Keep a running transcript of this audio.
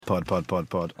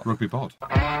Rugby pod.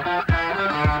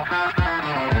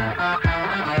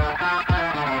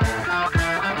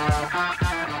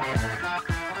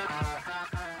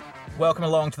 Welcome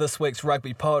along to this week's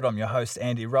Rugby Pod. I'm your host,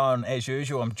 Andy Rowan. As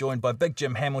usual, I'm joined by Big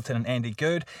Jim Hamilton and Andy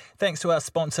Good. Thanks to our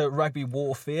sponsor, Rugby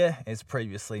Warfare. As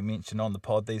previously mentioned on the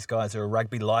pod, these guys are a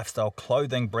rugby lifestyle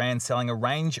clothing brand selling a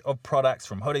range of products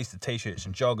from hoodies to t-shirts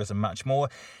and joggers and much more.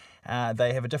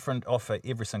 They have a different offer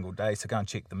every single day, so go and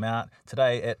check them out.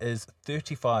 Today, it is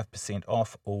 35%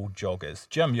 off all joggers.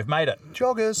 Jim, you've made it.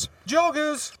 Joggers.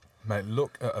 Mate,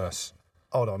 look at us.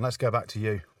 Hold on, let's go back to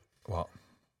you. What?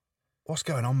 What's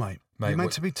going on, mate? Mate, You're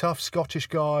meant to be tough, Scottish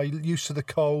guy, used to the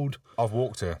cold. I've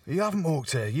walked here. You haven't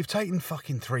walked here. You've taken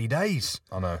fucking 3 days.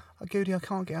 I know. Oh, Goody, I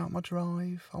can't get out my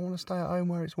drive. I want to stay at home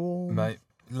where it's warm. Mate,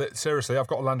 seriously, I've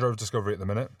got a Land Rover Discovery at the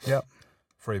minute. Yep.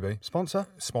 Freebie. Sponsor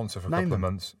for a Name couple them. of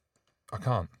months. I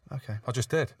can't. Okay. I just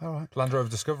did. All right. Land Rover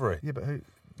Discovery. Yeah, but who?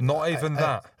 Not even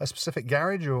that. A specific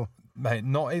garage or? Mate,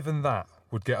 not even that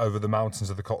would get over the mountains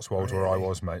of the Cotswolds where I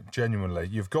was, mate. Genuinely.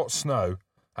 You've got snow,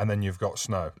 and then you've got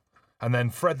snow. And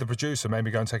then Fred, the producer, made me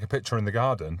go and take a picture in the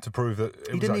garden to prove that it was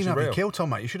actually real. You didn't even have your kilt on,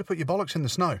 mate. You should have put your bollocks in the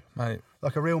snow. Mate.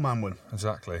 Like a real man would.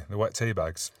 Exactly. The wet tea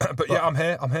bags. But yeah, I'm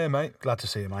here, mate. Glad to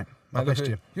see you, mate. Mate, I missed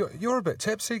you. You're a bit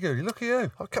tipsy, Goody. Look at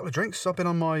you. A couple of drinks. I've been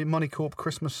on my Money Corp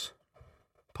Christmas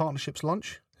partnerships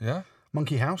lunch. Yeah?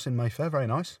 Monkey House in Mayfair, very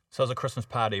nice. So it's a Christmas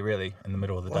party, really, in the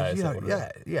middle of the day. Is that what it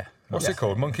is? Yeah. What's it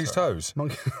called? Monkey's toes?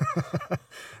 Monkey.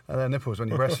 They're nipples when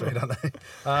you breastfeed, aren't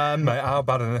they? Mate, how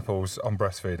bad are nipples on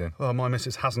breastfeeding? Well, my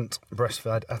missus hasn't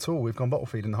breastfed at all. We've gone bottle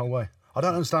feeding the whole way. I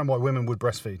don't understand why women would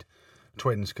breastfeed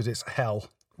twins, because it's hell.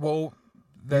 Well,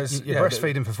 there's... You're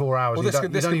breastfeeding for 4 hours. Well,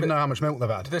 you don't even know how much milk they've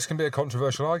had. This can be a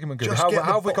controversial argument, Goody. Just How get the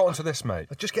have we bo- got onto this, mate?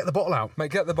 Just get the bottle out. Mate,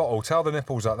 get the bottle. Tell the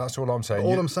nipples that. That's all I'm saying.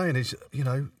 All I'm saying is, you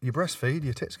breastfeed,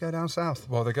 your tits go down south.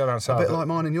 Well, they go down south. A bit like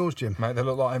mine and yours, Jim. Mate, they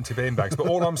look like empty beanbags. But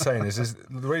all I'm saying is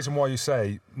the reason why you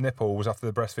say nipples after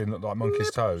the breastfeeding look like monkey's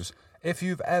toes, if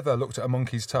you've ever looked at a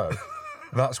monkey's toe,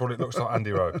 that's what it looks like,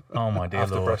 Andy Rowe. Oh, my dear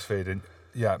after Lord. breastfeeding.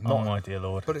 Yeah, Oh, my dear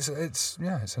Lord. But it's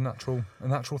a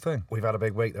natural thing. We've had a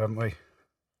big week, though, haven't we?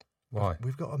 Why?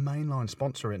 We've got a mainline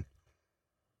sponsor in.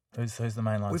 Who's the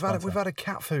main line We've sponsor? had a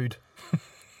cat food.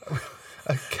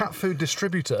 A cat food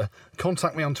distributor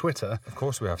contact me on Twitter. Of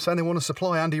course we have. Saying they want to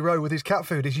supply Andy Rowe with his cat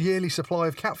food, his yearly supply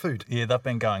of cat food. Yeah, they've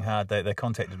been going hard. They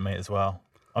contacted me as well.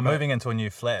 I'm moving into a new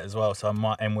flat as well,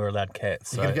 and we're allowed cats.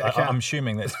 So You're gonna get a cat? I'm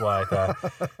assuming that's why they're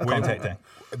contacting.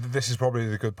 This is probably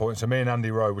the good point. So me and Andy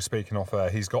Rowe were speaking off air.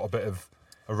 He's got a bit of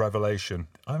a revelation.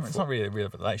 It's not really a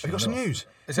revelation. Have you got some news?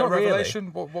 Is it a Not really.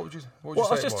 revelation? What would you say? Well,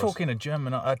 I was it just talking to Jim,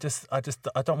 and I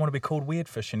don't want to be called weird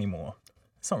fish anymore.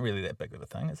 It's not really that big of a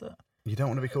thing, is it? You don't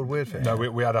want to be called weird fish? No,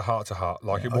 we had a heart-to-heart.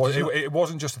 Like, it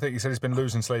wasn't just a thing. He said he's been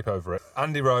losing sleep over it.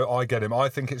 Andy Rowe, I get him. I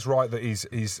think it's right that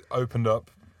he's opened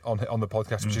up on the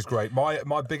podcast, which is great.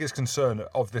 My biggest concern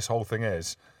of this whole thing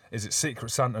is it's Secret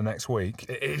Santa next week.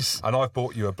 It is. And I've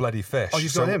bought you a bloody fish. Oh,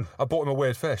 you've got him? I bought him a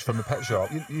weird fish from the pet shop.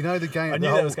 You know the game. I knew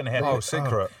that was going to happen. Oh,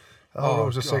 secret. The whole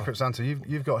rules of God. Secret Santa.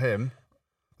 You've got him.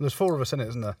 There's 4 of us in it,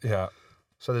 isn't there? Yeah.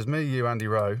 So there's me, you, Andy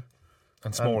Rowe.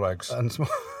 And small eggs. And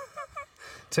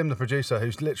Tim, the producer,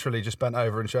 who's literally just bent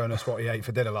over and shown us what he ate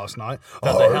for dinner last night.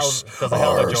 Does a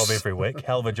hell of a job every week.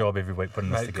 Hell of a job every week putting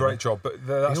this Mate, together. great job. But He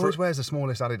that's always wears the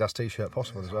smallest Adidas t-shirt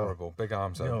possible as well. horrible. Big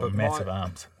arms, though. You're But massive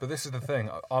arms. But this is the thing.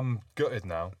 I'm gutted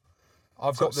now.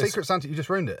 I've So got this. Secret Santa, you just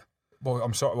ruined it. Well,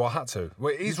 I'm sorry. Well, I had to.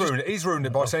 Well, he's ruined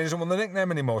it by saying he doesn't want the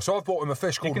nickname anymore. So I've bought him a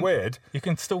fish called Weird. You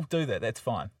can still do that. That's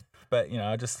fine. But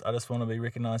I just want to be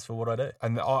recognised for what I do.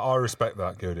 And I respect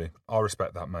that, Goody. I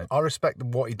respect that, mate. I respect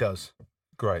what he does.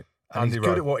 Great. And Andy he's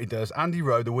good Rowe. at what he does. Andy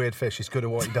Rowe, the weird fish, is good at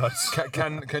what he does.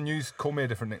 Can you call me a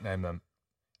different nickname then?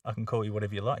 I can call you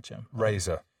whatever you like, Jim.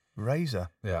 Razor. Razor.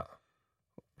 Yeah.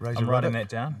 Razor I'm writing Rabbit.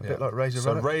 that down. A bit like Razor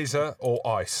So Rabbit. Razor or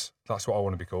Ice. That's what I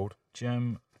want to be called.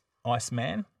 Jim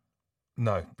Iceman.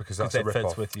 No, because that's that a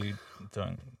rip-off. fits with you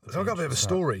doing. So I've got a bit of a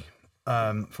story.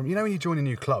 From when you join a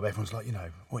new club, everyone's like,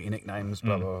 what are your nicknames,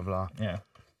 blah, blah, blah, blah.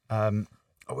 Yeah.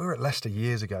 We were at Leicester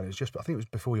years ago. I think it was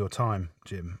before your time,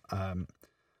 Jim. And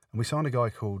we signed a guy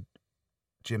called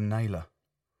Jim Naylor,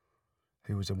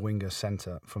 who was a winger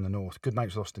centre from the north. Good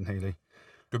mates with Austin Healy.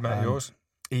 Good mate of yours?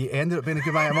 He ended up being a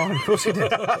good mate of mine. Of course he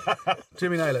did.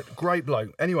 Jimmy Naylor, great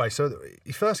bloke. Anyway, so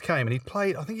he first came and he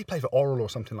played for Oral or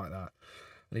something like that.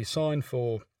 And he signed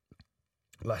for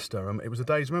Leicester. It was the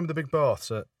days, remember the big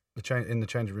baths at in the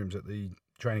changing rooms at the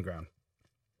training ground?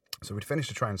 So we'd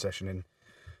finished a training session in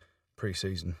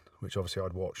pre-season, which obviously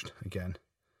I'd watched again.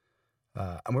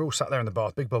 And we're all sat there in the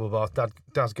bath, big bubble bath.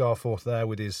 Dad's Garforth there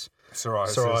with his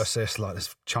psoriasis. Like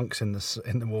there's chunks in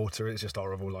the water. It's just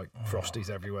horrible, like frosties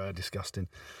everywhere, disgusting.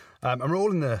 And we're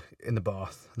all in the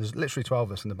bath. There's literally 12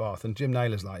 of us in the bath, and Jim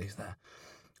Naylor's like, he's there.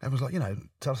 Everyone's like,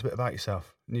 tell us a bit about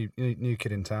yourself. New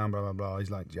kid in town, blah blah blah. He's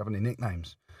like, do you have any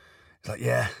nicknames? He's like,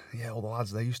 yeah. All the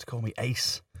lads they used to call me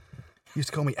Ace.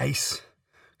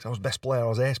 Because I was best player. I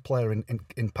was ace player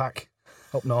in pack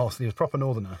up north. He was a proper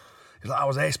northerner. He's like, I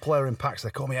was ace player in packs. They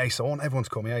call me Ace. I want everyone to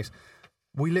call me Ace.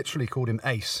 We literally called him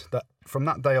Ace. That from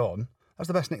that day on, that's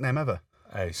the best nickname ever.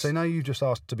 Ace. So now you just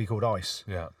asked to be called Ice.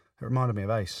 Yeah. It reminded me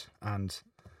of Ace, and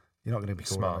you're not going to be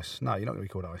called Smart. Ice. No, you're not going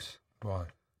to be called Ice. Why?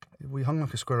 We hung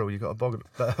like a squirrel. You got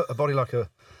a body like a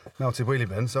melted wheelie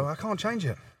bin. So I can't change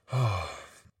it.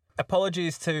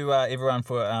 Apologies to everyone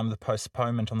for the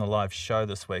postponement on the live show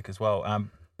this week as well.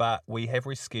 But we have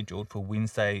rescheduled for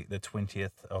Wednesday, the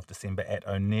 20th of December at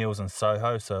O'Neill's in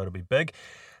Soho, so it'll be big.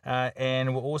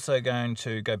 And we're also going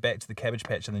to go back to the Cabbage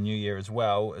Patch in the new year as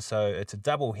well. So it's a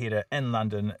double header in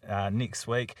London next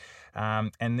week.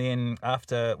 And then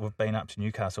after we've been up to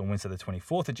Newcastle on Wednesday, the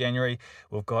 24th of January,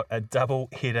 we've got a double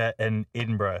header in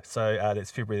Edinburgh. So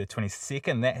that's February the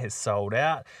 22nd. That has sold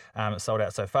out. It's sold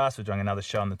out so fast. We're doing another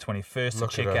show on the 21st. So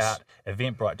check out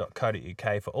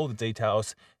eventbrite.co.uk for all the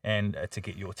details and to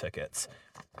get your tickets.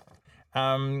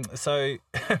 So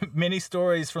many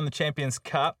stories from the Champions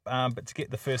Cup, but to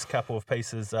get the first couple of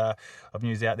pieces of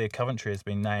news out there, Coventry has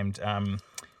been named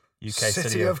UK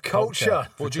City of Culture.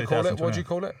 What do you call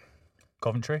it?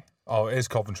 Coventry. Oh, it is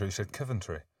Coventry. You said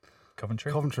Coventry.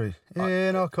 Coventry.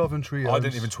 In our Coventry. I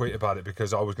didn't even tweet about it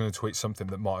because I was going to tweet something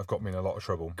that might have got me in a lot of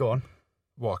trouble. Go on.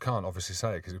 Well, I can't obviously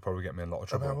say it because it'd probably get me in a lot of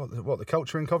trouble. About what the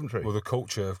culture in Coventry? Well, the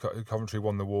culture of Coventry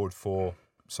won the award for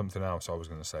something else I was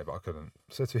going to say, but I couldn't.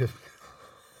 City of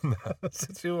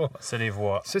what? City of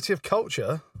what? City of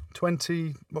Culture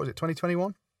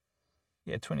 2021?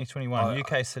 Yeah, 2021.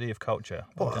 UK City of Culture.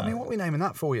 What are we naming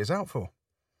that 4 years out for?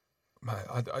 Mate,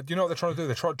 do you know what they're trying to do?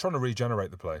 They're trying to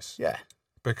regenerate the place. Yeah.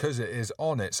 Because it is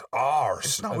on its arse.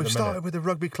 It's not. We've started with a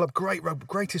rugby club,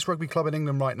 greatest rugby club in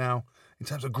England right now in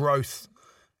terms of growth.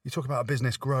 You talk about a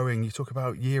business growing. You talk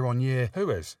about year on year. Who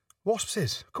is? Wasps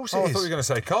is. Of course it is. is. I thought you were going to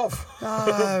say Cov.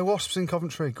 No, Wasps in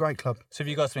Coventry. Great club. So have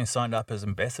you guys been signed up as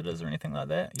ambassadors or anything like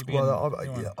that?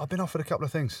 I've been offered a couple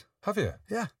of things. Have you?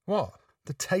 Yeah. What?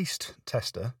 The taste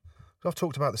tester. I've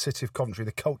talked about the City of Coventry,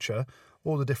 the culture,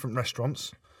 all the different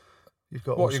restaurants. You've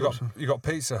got you got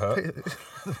Pizza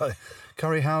Hut,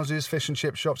 curry houses, fish and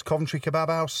chip shops, Coventry Kebab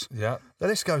House. Yeah, the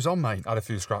list goes on, mate. I had a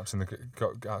few scraps in the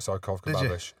outside Cov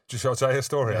Kebabish. Shall I tell you a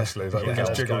story? Actually,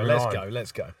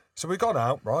 let's go. So we got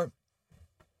out, right?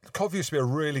 Cov used to be a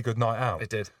really good night out. It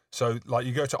did. So like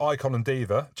you go to Icon and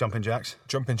Diva, Jumping Jacks,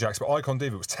 but Icon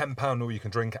Diva was £10 all you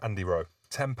can drink Andy Rowe.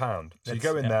 £10. So you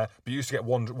go in there, but you used to get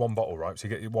one bottle, right? So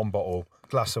you get one bottle.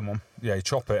 Glass someone. Yeah, you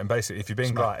chop it, and basically, if you've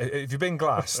been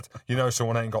glassed, you know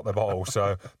someone ain't got their bottle.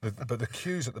 So, but the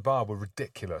queues at the bar were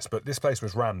ridiculous. But this place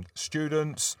was rammed.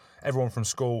 Students, everyone from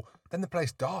school. Then the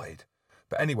place died.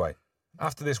 But anyway,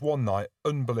 after this one night,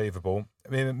 unbelievable.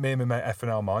 Me and my mate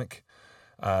FNL Mike,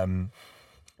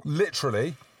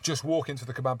 literally just walk into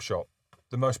the kebab shop.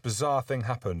 The most bizarre thing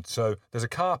happened. So there's a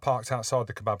car parked outside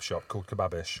the kebab shop called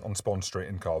Kebabish on Spon Street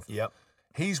in Cov. Yep.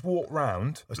 He's walked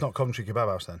round. It's not Coventry Kebab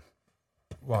House then?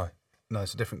 Why? No,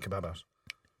 it's a different kebab house.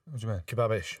 What do you mean?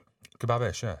 Kebabish.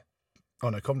 Kebabish, yeah. Oh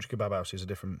no, Coventry Kebab House is a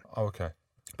different. Oh, okay.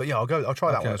 But yeah, I'll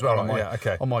try that one as well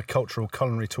right, on my cultural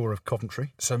culinary tour of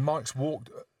Coventry. So Mike's walked.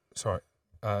 Sorry,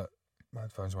 my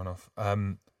headphones went off.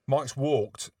 Mike's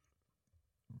walked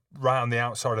round the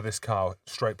outside of this car,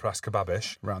 straight past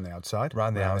Kebabish. Round the outside.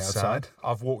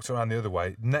 I've walked around the other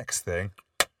way. Next thing,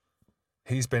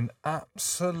 he's been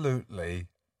absolutely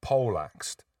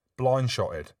poleaxed,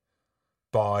 blind-shotted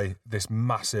by this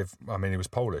massive, he was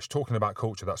Polish. Talking about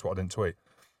culture, that's what I didn't tweet.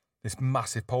 This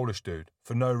massive Polish dude,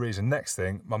 for no reason. Next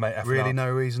thing, my mate... Really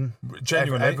no reason?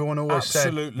 Genuinely. Everyone always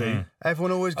absolutely.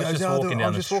 Everyone always goes, I'm just walking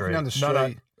down the street.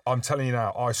 No, I'm telling you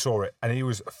now, I saw it, and he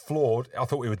was floored. I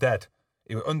thought we were dead.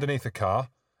 He was underneath the car,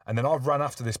 and then I ran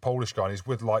after this Polish guy, and he's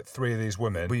with like three of these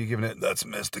women. Were you giving it, that's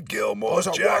Mr. Gilmore's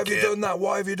jacket? Why have you done that?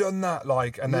 Why have you done that?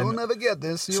 You'll never get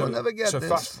this. You'll never get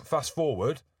this. So fast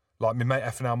forward, like my mate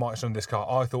FNL Mike's under this car.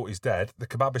 I thought he's dead. The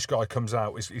Kebabish guy comes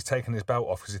out. He's taking his belt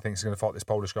off because he thinks he's going to fight this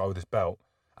Polish guy with his belt,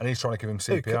 and he's trying to give him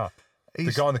CPR.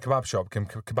 The guy in the kebab shop,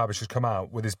 Kebabish, has come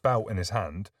out with his belt in his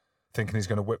hand, thinking he's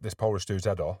going to whip this Polish dude's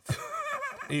head off.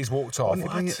 He's walked off.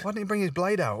 Why didn't he bring his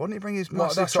blade out? Why didn't he bring his Well,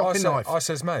 massive that's what chopping knife? I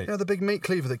says, mate. You know, the big meat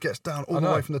cleaver that gets down all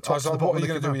the way from the top I was to the like, bottom. what are you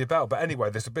going of to the do with your belt? But anyway,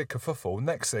 there's a big kerfuffle.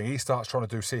 Next thing, he starts trying to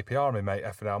do CPR on me, mate,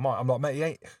 effing out, mate. I'm like, mate, he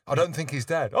ain't. I don't think he's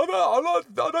dead. I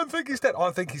don't think he's dead.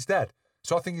 I think he's dead.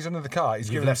 So I think he's under the car.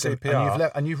 He's giving him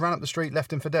CPR. And you've ran up the street,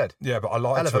 left him for dead. Yeah, but I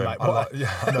lied to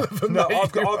him. Mate.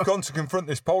 I've gone to confront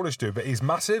this Polish dude, but he's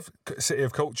massive, city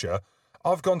of culture.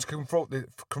 I've gone to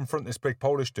confront this big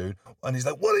Polish dude, and he's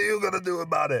like, what are you going to do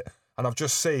about it? And I've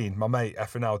just seen my mate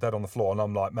FNL dead on the floor, and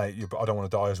I'm like, mate, I don't want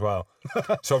to die as well.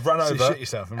 So I've ran over. So you shit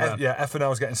yourself and ran. Yeah,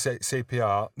 FNL's getting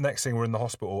CPR. Next thing, we're in the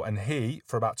hospital, and he,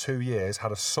 for about 2 years,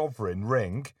 had a sovereign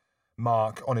ring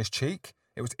mark on his cheek.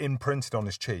 It was imprinted on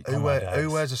his cheek. Who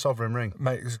wears a sovereign ring?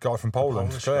 Mate, this guy from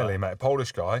Poland, clearly, mate, a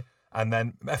Polish guy. And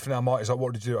then FNL Mike is like,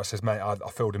 what did you do? I says, mate, I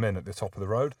filled him in at the top of the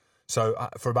road. So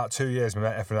for about 2 years, we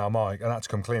met FNL Mike, and I had to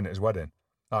come clean at his wedding.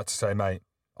 I had to say, mate,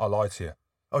 I lied to you.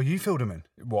 Oh, you filled him in?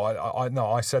 Well, no,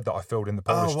 I said that I filled in the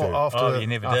Polish dude. You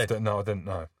never did? No, I didn't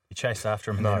know. You chased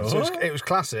after him. No. So it was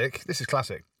classic. This is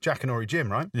classic. Jack and Ori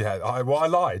Jim, right? Yeah, I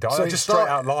lied. I just straight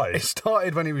out lied. It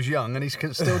started when he was young, and he's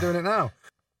still doing it now.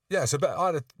 Yeah, so I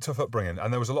had a tough upbringing,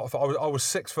 and there was a lot of. I was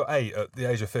 6'8" at the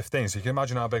age of 15, so you can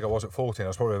imagine how big I was at 14. I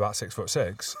was probably about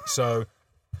 6'6", so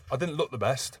I didn't look the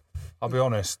best. I'll be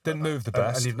honest, didn't move the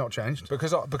best. And you've not changed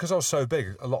because I was so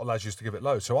big. A lot of lads used to give it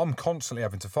low, so I'm constantly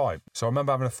having to fight. So I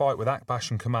remember having a fight with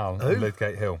Akbash and Kamal on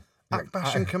Lidgate Hill.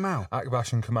 Akbash and Kamal.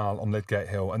 Akbash and Kamal on Lidgate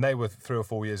Hill, and they were 3 or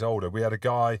 4 years older. We had a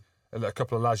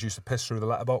couple of lads used to piss through the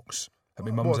letterbox. At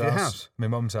my mum's house. My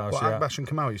mum's house, Well, yeah. Akbash and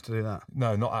Kamal used to do that?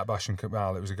 No, not Akbash and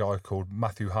Kamal. It was a guy called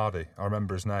Matthew Hardy. I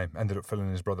remember his name. Ended up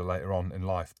filling his brother later on in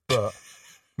life. But,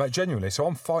 mate, genuinely, so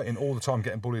I'm fighting all the time,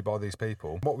 getting bullied by these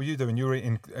people. What were you doing? You were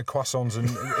eating croissants and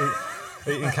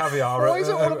eating caviar Why is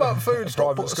it all about food?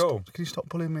 Private school. Can you stop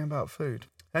bullying me about food?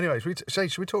 Anyway,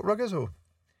 should we talk ruggers or...?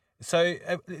 So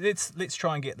let's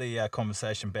try and get the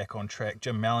conversation back on track.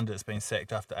 Jim Mellander's been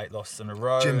sacked after 8 losses in a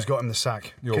row. Jim's got him the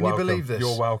sack. Can you believe this?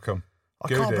 You're welcome. I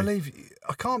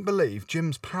can't believe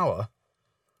Jim's power.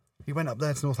 He went up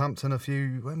there to Northampton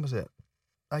when was it?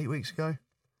 8 weeks ago.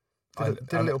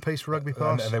 Did a little piece for Rugby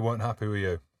Pass. And they weren't happy with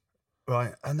you.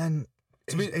 Right, and then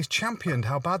he's championed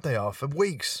how bad they are for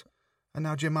weeks. And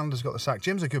now Jim Mellander's got the sack.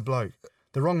 Jim's a good bloke.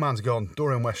 The wrong man's gone.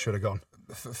 Dorian West should have gone.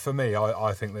 For me,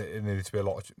 I think that it needed to be a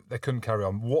lot. They couldn't carry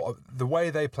on. The way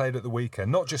they played at the weekend,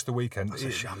 not just the weekend. That's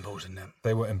a shambles, isn't it?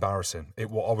 They were embarrassing. I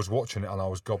was watching it and I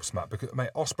was gobsmacked because, mate,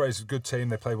 Ospreys is a good team.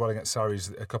 They played well against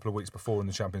Sarries a couple of weeks before in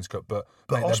the Champions Cup, but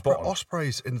mate,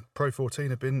 Ospreys in Pro 14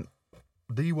 have been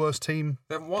the worst team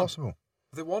possible.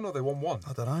 Have they won or they won one?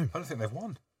 I don't know. I don't think they've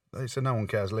won. They said no one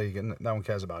cares league and no one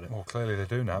cares about it. Well, clearly they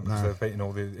do now because they've beaten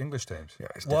all the English teams. Yeah,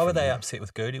 why were they upset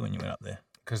with Goody when you went up there?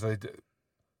 Because they.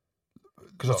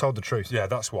 Because I told the truth. Yeah,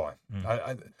 that's why.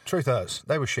 Truth hurts.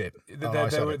 They were shit.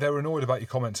 They were annoyed about your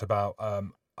comments about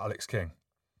Alex King.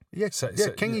 Yeah,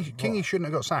 Kingy shouldn't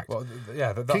have got sacked. Well,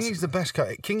 yeah, Kingy's the best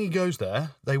coach. Kingy goes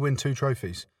there, they win 2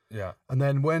 trophies. Yeah. And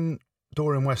then when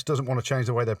Dorian West doesn't want to change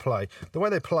the way they played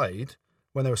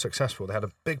when they were successful, they had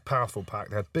a big, powerful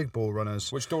pack. They had big ball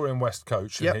runners. Which Dorian West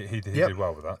coached, and he did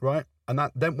well with that. Right. And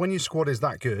then when your squad is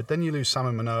that good, then you lose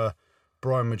Simon Manoa,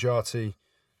 Brian Majati,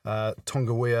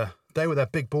 Tonga Weir. They were their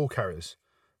big ball carriers.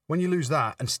 When you lose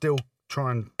that and still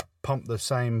try and pump the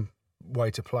same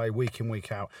way to play week in,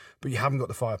 week out, but you haven't got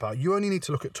the firepower, you only need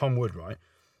to look at Tom Wood, right?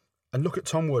 And look at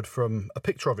Tom Wood from a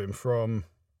picture of him from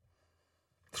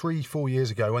 3-4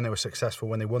 years ago when they were successful,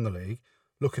 when they won the league.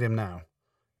 Look at him now.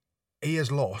 He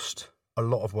has lost a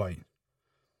lot of weight.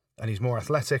 And he's more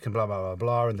athletic and blah, blah, blah,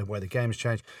 blah, and the way the game's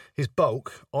changed. His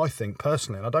bulk, I think,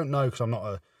 personally, and I don't know because I'm not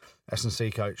a S&C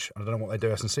coach, and I don't know what they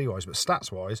do S&C-wise, but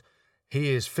stats-wise,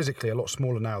 he is physically a lot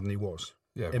smaller now than he was,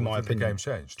 in my opinion. The game's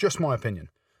changed. Just my opinion.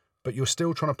 But you're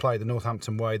still trying to play the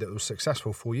Northampton way that was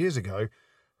successful 4 years ago,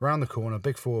 round the corner,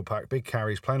 big forward pack, big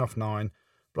carries, playing off 9,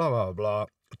 blah, blah, blah, blah.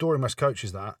 Dorian West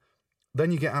coaches that.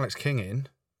 Then you get Alex King in.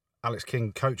 Alex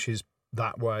King coaches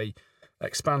that way,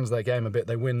 expands their game a bit.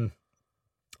 They win,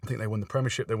 I think they won the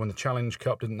Premiership, they won the Challenge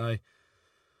Cup, didn't they?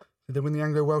 Did they win the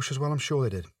Anglo-Welsh as well? I'm sure they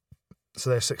did. So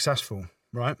they're successful,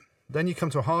 right? Then you come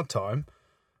to a hard time,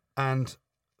 and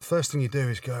first thing you do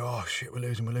is go, oh shit, we're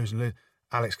losing.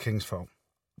 Alex King's fault.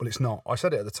 Well, it's not. I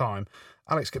said it at the time.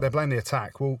 They blame the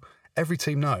attack. Well, every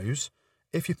team knows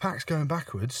if your pack's going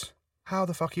backwards, how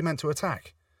the fuck are you meant to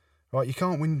attack? Right? You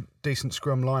can't win decent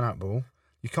scrum line-out ball.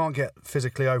 You can't get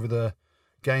physically over the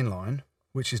gain line,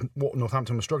 which is what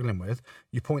Northampton was struggling with.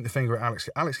 You point the finger at Alex.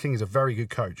 Alex King is a very good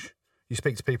coach. You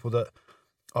speak to people that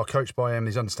are coached by him,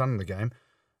 he's understanding the game.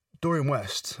 Dorian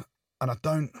West, and I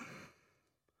don't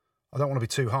want to be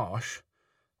too harsh,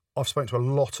 I've spoken to a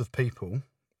lot of people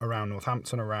around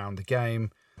Northampton, around the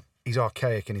game. He's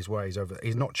archaic in his ways.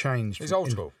 He's not changed. He's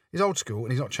old school. He's old school,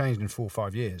 and he's not changed in 4 or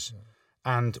 5 years. Yeah.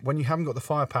 And when you haven't got the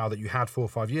firepower that you had 4 or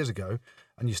 5 years ago,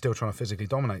 and you're still trying to physically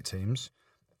dominate teams,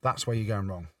 that's where you're going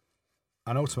wrong.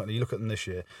 And ultimately, you look at them this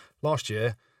year. Last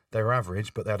year, they were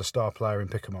average, but they had a star player in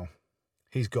Picamol.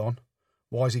 He's gone.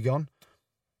 Why is he gone?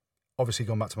 Obviously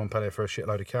gone back to Montpellier for a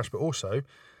shitload of cash, but also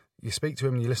you speak to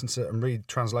him and you listen to and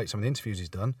translate some of the interviews he's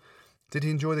done. Did he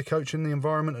enjoy the coaching, the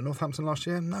environment at Northampton last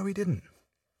year? No, he didn't.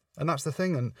 And that's the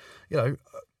thing. And, you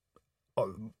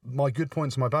know, my good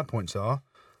points and my bad points are,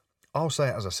 I'll say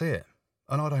it as I see it.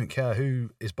 And I don't care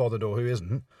who is bothered or who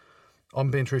isn't. I'm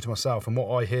being true to myself, and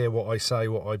what I hear, what I say,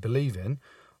 what I believe in,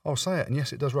 I'll say it. And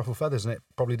yes, it does ruffle feathers, and it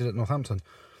probably did at Northampton.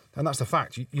 And that's the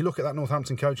fact. You look at that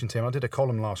Northampton coaching team. I did a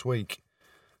column last week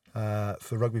for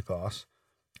Rugby Pass,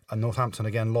 and Northampton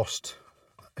again lost.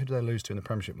 Who did they lose to in the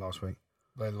Premiership last week?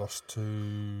 They lost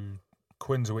to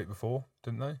Quins a week before,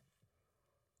 didn't they?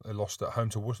 They lost at home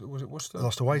to Worcester. Was it Worcester? They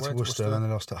lost away to Worcester, and then they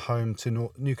lost at home to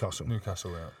Newcastle.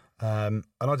 Newcastle, yeah. And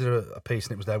I did a piece,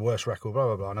 and it was their worst record, blah,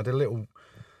 blah, blah. And I did a little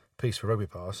piece for Rugby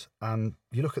Pass, and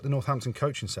you look at the Northampton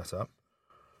coaching setup,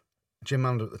 Jim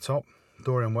Mander at the top,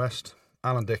 Dorian West,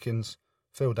 Alan Dickens,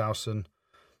 Phil Dowson,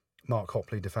 Mark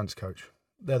Hopley, defence coach.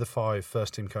 They're the 5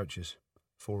 first-team coaches,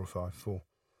 4 or 5, 4.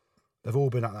 They've all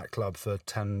been at that club for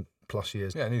 10 plus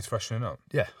years. Yeah, it needs freshening up.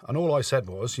 Yeah, and all I said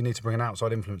was you need to bring an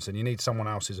outside influence in. You need someone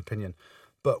else's opinion.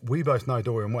 But we both know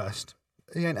Dorian West,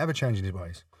 he ain't ever changing his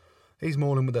ways. He's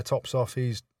mauling with their tops off.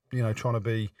 He's, trying to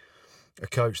be a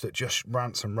coach that just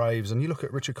rants and raves. And you look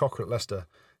at Richard Cocker at Leicester,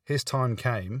 his time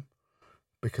came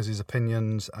because his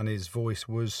opinions and his voice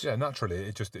was... Yeah, naturally,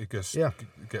 it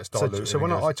gets diluted. So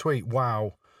when I tweet,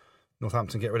 wow,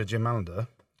 Northampton get rid of Jim Malander,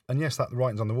 and yes, that the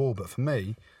writing's on the wall, but for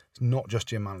me, it's not just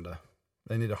Jim Malander.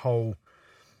 They need a whole,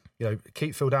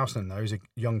 keep Phil Dowson in there. He's a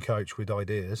young coach with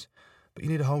ideas, but you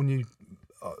need a whole new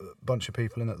bunch of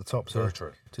people in at the top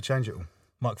to change it all.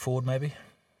 Mike Ford, maybe?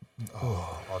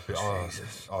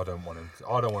 Jesus. I don't want him.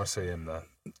 I don't want to see him there.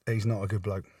 He's not a good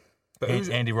bloke. But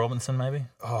Andy Robinson, maybe?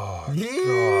 Oh,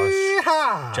 yeah.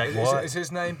 gosh. Jake White. Is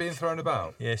his name being thrown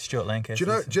about? Yeah, Stuart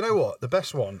Lancaster. Do you know what? The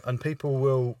best one, and people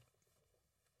will...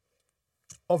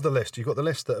 Of the list, you've got the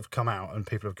list that have come out and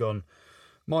people have gone,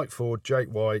 Mike Ford, Jake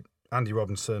White, Andy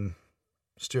Robinson,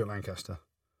 Stuart Lancaster.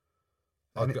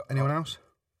 Anyone else?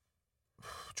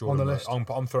 Jordan on the list?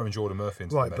 I'm throwing Jordan Murphy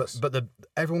into the mix. But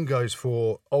everyone goes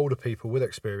for older people with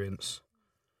experience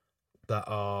that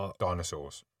are...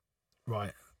 Dinosaurs.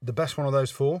 Right. The best one of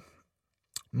those 4,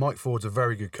 Mike Ford's a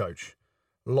very good coach.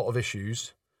 A lot of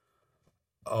issues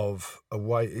of a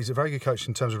way... He's a very good coach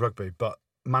in terms of rugby, but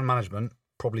man management,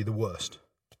 probably the worst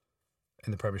in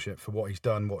the Premiership for what he's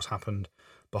done, what's happened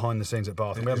behind the scenes at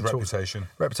Bath. His reputation.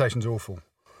 Reputation's awful.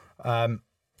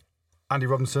 Andy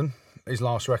Robinson, his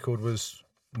last record was...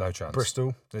 No chance.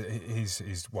 Bristol.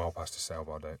 He's well past his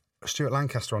sale-by date. Stuart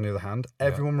Lancaster, on the other hand,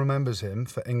 everyone remembers him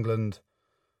for England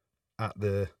at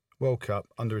the World Cup,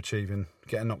 underachieving,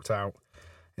 getting knocked out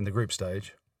in the group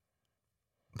stage.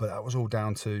 But that was all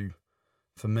down to,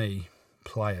 for me,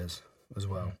 players as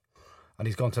well. And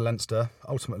he's gone to Leinster.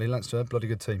 Ultimately, Leinster, bloody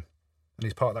good team. And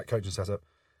he's part of that coaching setup.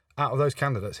 Out of those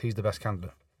candidates, he's the best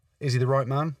candidate. Is he the right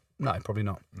man? No, probably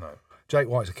not. No. Jake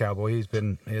White's a cowboy. He's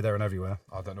been here, there and everywhere.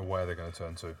 I don't know where they're going to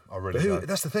turn to. I really don't.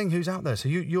 That's the thing. Who's out there? So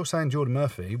you're saying Jordan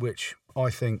Murphy, which I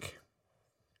think,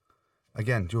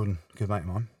 again, Jordan, good mate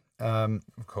of mine.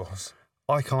 Of course.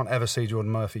 I can't ever see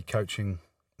Jordan Murphy coaching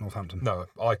Northampton. No,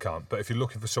 I can't. But if you're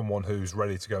looking for someone who's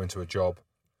ready to go into a job...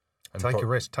 Take a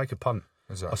risk, take a punt.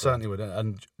 Exactly. I certainly would.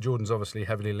 And Jordan's obviously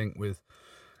heavily linked with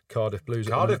Cardiff Blues.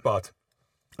 Cardiff, bud.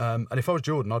 And if I was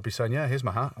Jordan, I'd be saying, yeah, here's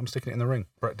my hat. I'm sticking it in the ring.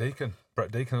 Brett Deacon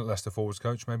at Leicester forwards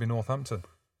coach, maybe Northampton.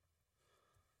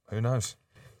 Who knows?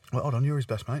 Well, hold on, you're his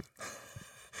best mate.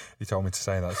 He told me to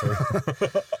say that,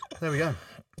 so... There we go.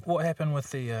 What happened with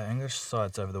the English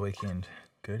sides over the weekend,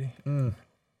 Goody?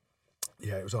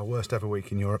 Yeah, it was our worst ever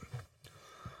week in Europe.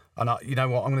 And you know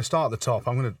what? I'm going to start at the top.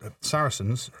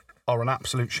 Saracens are an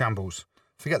absolute shambles.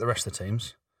 Forget the rest of the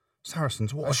teams.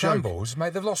 Saracens, what a shambles,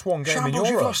 mate. They've lost one game in Europe.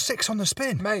 You've lost 6 on the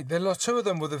spin, mate. They lost 2 of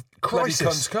them with a bloody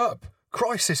Cunts Cup.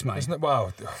 Crisis, mate. Isn't it?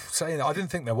 Wow, saying that, I didn't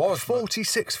think there was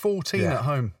 46-14 at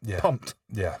home. Yeah. Pumped.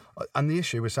 Yeah. And the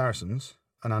issue with Saracens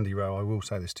and Andy Rowe, I will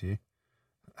say this to you,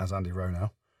 as Andy Rowe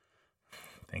now.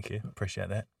 Thank you. Appreciate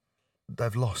that.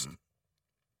 They've lost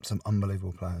some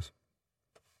unbelievable players.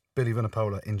 Billy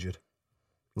Vunipola injured,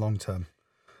 long term.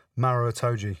 Maro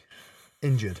Itoje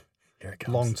injured, Here it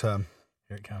comes. long term.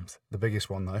 Here it comes. The biggest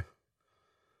one, though,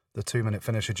 the 2-minute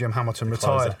finisher, Jim Hamilton,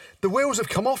 closer. retired. The wheels have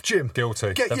come off, Jim.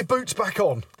 Guilty. Get your boots back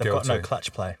on. They've got no Guilty.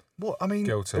 clutch play. What I mean,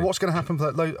 Guilty. what's going to happen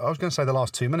for that? I was going to say the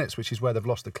last 2 minutes, which is where they've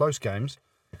lost the close games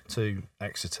to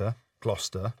Exeter,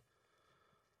 Gloucester,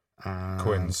 and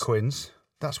Quins.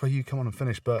 That's where you come on and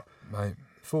finish. But Mate.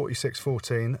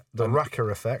 46-14, the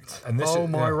Racker effect. And this oh is-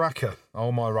 my yeah. Racker!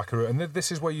 Oh, my Rackaroo. And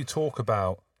this is where you talk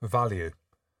about value.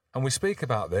 And we speak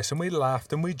about this, and we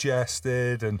laughed and we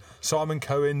jested, and Simon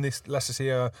Cohen, this Leicester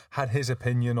CEO, had his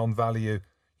opinion on value.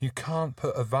 You can't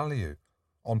put a value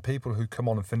on people who come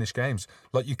on and finish games.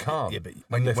 Like, you can't. Yeah, but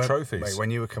and lift trophies. Wait,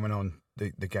 when you were coming on,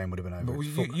 the game would have been over.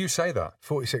 But you say that.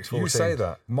 46-14. You say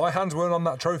that. My hands weren't on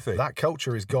that trophy. That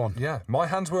culture is gone. Yeah, my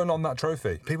hands weren't on that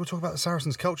trophy. People talk about the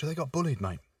Saracens' culture. They got bullied,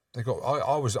 mate. They got.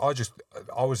 I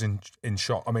was in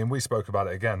shock. I mean, we spoke about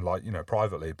it again, like, you know,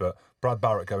 privately. But Brad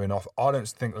Barrett going off. I don't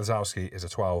think Lazowski is a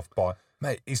 12. But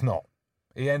mate, he's not.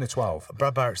 He ain't a 12.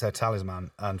 Brad Barrett's their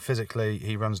talisman, and physically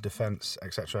he runs defence,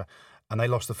 etc. And they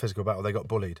lost the physical battle. They got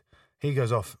bullied. He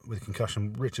goes off with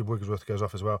concussion. Richard Wigglesworth goes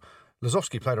off as well.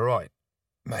 Lazowski played all right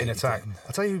Mate, in attack.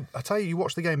 I tell you, you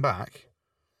watch the game back.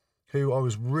 Who I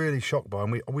was really shocked by,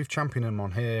 and we've championed him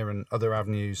on here and other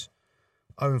avenues.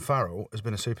 Owen Farrell has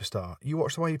been a superstar. You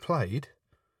watch the way he played,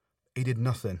 he did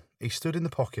nothing. He stood in the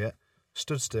pocket,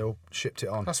 stood still, shipped it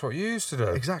on. That's what you used to do.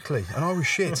 Exactly. And I was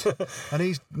shit. And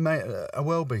he's made a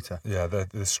world beater. Yeah,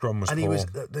 the scrum was And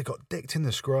poor. they got dicked in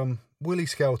the scrum. Willie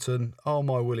Skelton. Oh,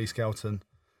 my Willie Skelton.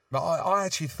 But I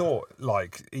actually thought,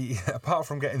 like, apart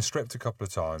from getting stripped a couple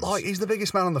of times, Like, he's the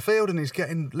biggest man on the field and he's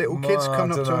getting little kids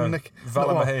coming up to him. And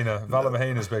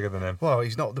Valamahina's bigger than him. Well,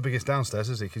 he's not the biggest downstairs,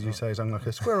 is he? Because you say he's hung like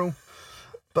a squirrel.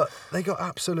 But they got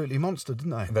absolutely monstered,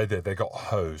 didn't they? They did. They got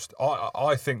hosed.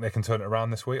 I think they can turn it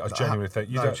around this week. I genuinely think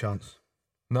you no don't. chance.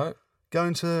 No.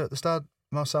 Going to the Stade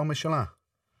Marcel Michelin,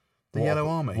 the Yellow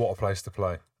Army. What a place to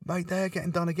play. Mate, they're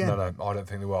getting done again. No, I don't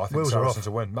think they will. I think Wheels are Saracens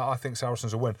off. will win. I think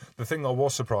Saracens will win. The thing I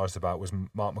was surprised about was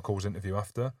Mark McCall's interview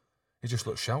after. He just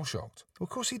looked shell-shocked. Well, of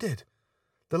course he did.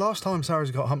 The last time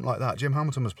Saracens got humped like that, Jim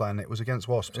Hamilton was playing. It was against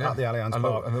Wasps at the Allianz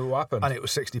Park. And look what happened. And it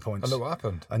was 60 points. And look what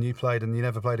happened. And you played and you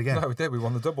never played again. No, we did. We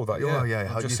won the double that year. Oh,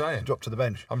 yeah. I'm just saying. Dropped to the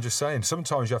bench. I'm just saying.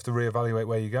 Sometimes you have to reevaluate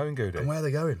where you're going, Goody. And where are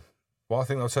they going? Well, I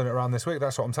think they'll turn it around this week.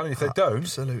 That's what I'm telling you. If they don't,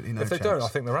 Absolutely no If they chance. don't, I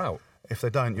think they're out. If they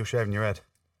don't, you're shaving your head.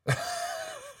 Do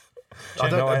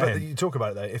you know what I But mean? you talk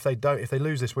about it though. If they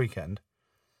lose this weekend,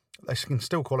 they can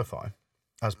still qualify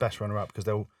as best runner-up because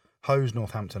they'll hose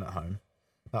Northampton at home.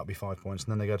 That'll be 5 points,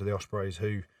 and then they go to the Ospreys,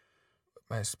 who.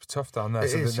 Mate, it's tough down there.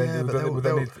 It is, they yeah, but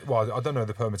need, well, I don't know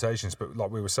the permutations, but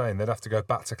like we were saying, they'd have to go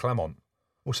back to Clermont.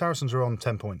 Well, Saracens are on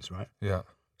 10 points, right? Yeah.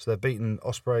 So they're beating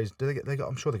Ospreys. Did they get? They got.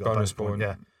 I'm sure they got Bonus a bonus point. point.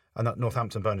 Yeah, and that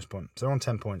Northampton bonus point. So they're on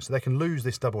 10 points. So they can lose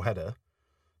this double header.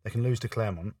 They can lose to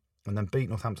Clermont and then beat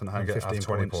Northampton at home, And get 15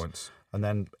 20 points. points. And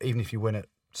then even if you win at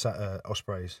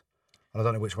Ospreys, and I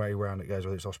don't know which way around it goes,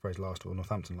 whether it's Ospreys last or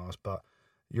Northampton last, but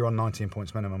you're on 19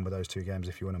 points minimum with those two games.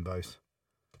 If you win them both,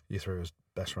 you're through as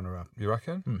best runner-up. You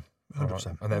reckon? 100%. All right.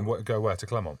 And then go where? To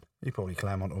Clermont? You probably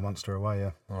Claremont or Munster away,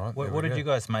 yeah. All right. What did you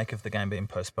guys make of the game being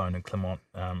postponed and Clermont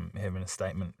having a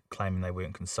statement claiming they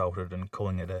weren't consulted and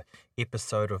calling it a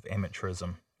episode of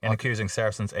amateurism and accusing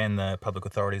Saracens and the public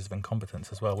authorities of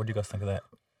incompetence as well? What do you guys think of that?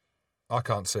 I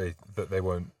can't see that they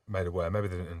weren't made aware. Maybe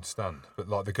they didn't understand. But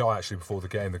like the guy actually before the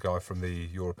game, the guy from the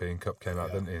European Cup came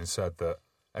out, didn't he, and said that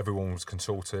everyone was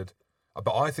consulted.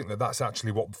 But I think that that's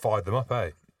actually what fired them up,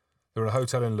 eh? They were in a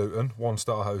hotel in Luton,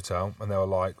 1-star hotel, and they were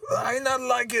like, I not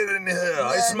like it in here.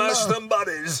 I smashed some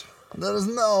buddies. There is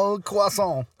no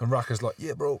croissant. And Racker's like,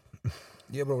 yeah, bro.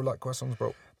 Yeah, bro, we like croissants,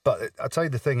 bro. But I'll tell you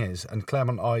the thing is, and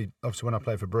Claremont, obviously when I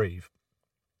played for Brive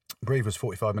was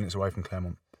 45 minutes away from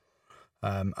Claremont.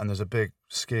 And there's a big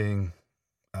skiing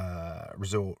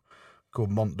resort called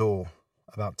Mont d'Or,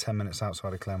 about 10 minutes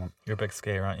outside of Claremont. You're a big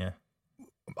skier, aren't you?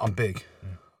 I'm big,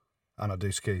 and I do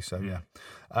ski, so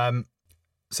yeah.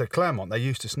 So Claremont, they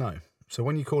used to snow. So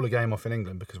when you call a game off in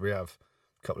England, because we have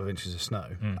a couple of inches of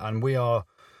snow, and we are,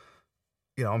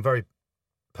 I'm very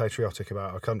patriotic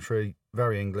about our country,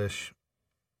 very English,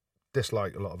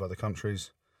 dislike a lot of other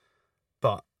countries,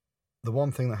 but the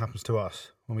one thing that happens to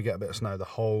us when we get a bit of snow, the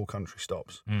whole country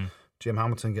stops. Jim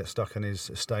Hamilton gets stuck in his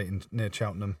estate near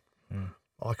Cheltenham.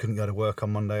 I couldn't go to work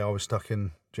on Monday. I was stuck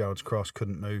in Gerrard's Cross,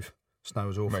 couldn't move. Snow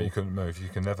was awful. Mate, you couldn't move. You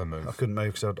can never move. I couldn't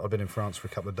move because I'd been in France for a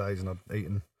couple of days and I'd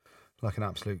eaten like an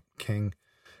absolute king.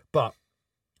 But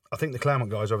I think the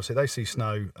Claremont guys, obviously, they see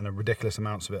snow and a ridiculous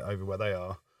amounts of it over where they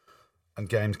are, and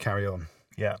games carry on.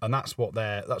 Yeah, and that's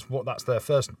their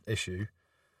first issue.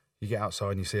 You get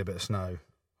outside and you see a bit of snow,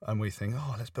 and we think,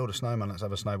 oh, let's build a snowman, let's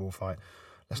have a snowball fight.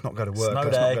 let's not go to work. Snow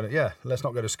Let's day. not go to, let's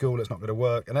not go to school. Let's not go to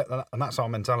work. And that's our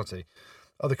mentality.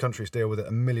 Other countries deal with it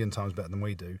a million times better than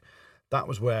we do. That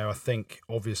was where I think,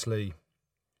 obviously,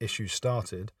 issues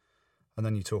started. And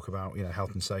then you talk about,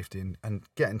 health and safety and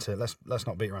get into, let's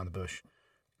not beat around the bush.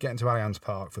 Getting to Allianz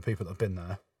Park, for people that have been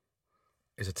there,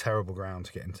 is a terrible ground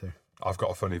to get into. I've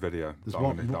got a funny video. There's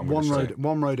that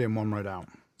one road in, one road out.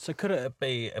 So could it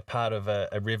be a part of a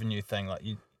revenue thing, like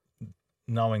you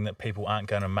knowing that people aren't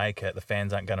going to make it, the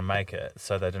fans aren't going to make it,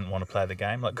 so they didn't want to play the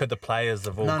game? Like, could the players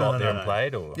have all got there and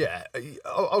played? Or yeah,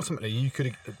 ultimately,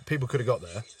 people could have got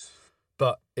there,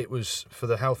 but it was for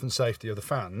the health and safety of the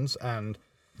fans, and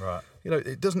right,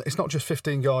 it's not just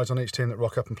 15 guys on each team that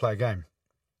rock up and play a game.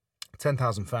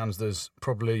 10,000 fans. There's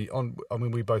probably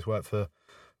we both work for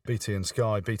BT and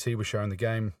Sky. BT was showing the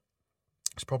game.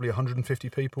 It's probably 150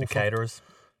 people. The caterers.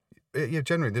 Yeah,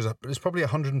 generally there's probably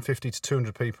 150 to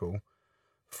 200 people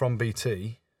from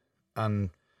BT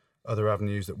and other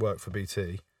avenues that work for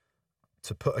BT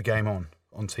to put a game on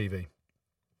TV.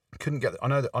 Couldn't get. I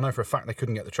know for a fact they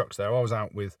couldn't get the trucks there. I was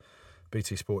out with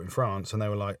BT Sport in France, and they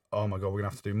were like, "Oh my god, we're gonna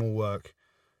have to do more work.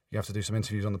 You have to do some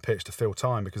interviews on the pitch to fill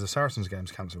time because the Saracens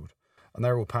game's cancelled." And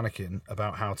they're all panicking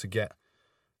about how to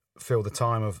fill the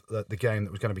time of the game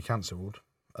that was going to be cancelled.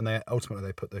 And they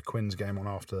put the Quins game on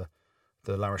after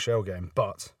the La Rochelle game.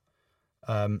 But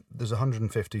there's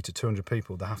 150 to 200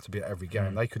 people that have to be at every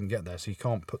game. They couldn't get there, so you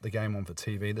can't put the game on for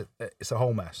TV. It's a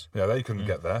whole mess. Yeah, they couldn't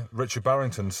get there. Richard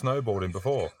Barrington snowboarding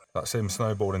before. That's him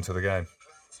snowboarding to the game.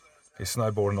 He's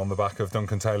snowboarding on the back of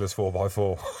Duncan Taylor's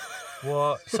 4x4.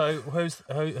 What? So who's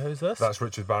this? That's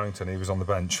Richard Barrington. He was on the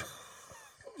bench.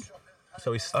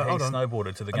 So he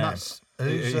snowboarded to the game.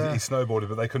 He snowboarded,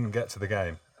 but they couldn't get to the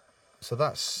game. So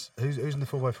that's who's in the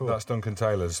 4x4. That's Duncan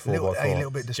Taylor's 4x4. A little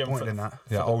bit disappointed in that.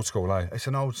 Yeah, old school, eh? It's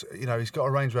an old. He's got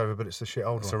a Range Rover, but it's the shit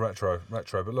old one. It's a retro.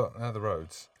 But look, how are the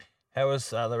roads? How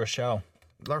was La Rochelle?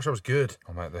 La Rochelle was good.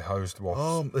 Oh mate, they hosed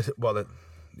Wasps.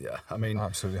 Yeah. I mean,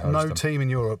 absolutely hosed no them. team in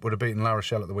Europe would have beaten La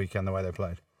Rochelle at the weekend the way they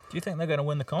played. Do you think they're going to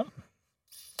win the comp?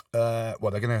 They'll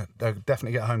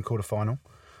definitely get a home quarter final.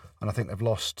 And I think they've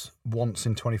lost once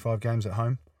in 25 games at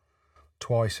home,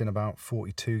 twice in about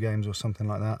 42 games or something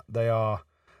like that. They are,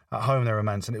 at home, they're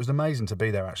immense. And it was amazing to be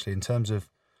there, actually, in terms of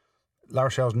La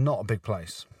Rochelle's not a big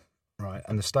place, right?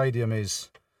 And the stadium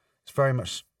it's very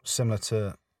much similar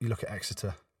to, you look at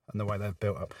Exeter and the way they've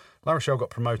built up. La Rochelle got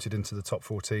promoted into the top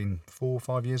 14 4 or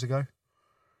 5 years ago.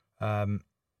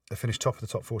 They finished top of the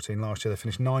top 14 last year. They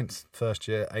finished 9th first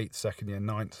year, 8th second year,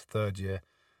 9th third year.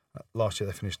 Last year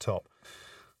they finished top.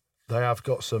 They have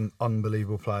got some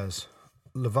unbelievable players.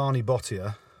 Lavani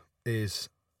Bottia is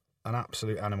an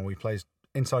absolute animal. He plays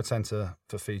inside centre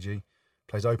for Fiji,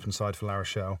 plays open side for La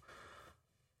Rochelle.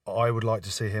 I would like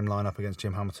to see him line up against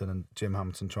Jim Hamilton and Jim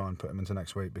Hamilton try and put him into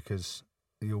next week because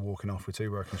you're walking off with 2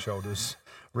 broken shoulders,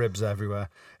 ribs everywhere.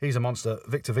 He's a monster.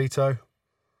 Victor Vito.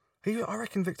 I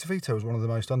reckon Victor Vito was one of the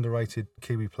most underrated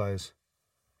Kiwi players.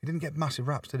 He didn't get massive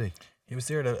raps, did he? He was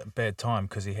there at a bad time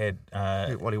because he had...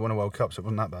 he won a World Cup, so it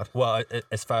wasn't that bad. Well,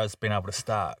 as far as being able to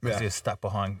start, because he was stuck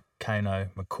behind Kano,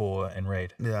 McCaw and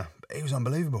Reid. Yeah, but he was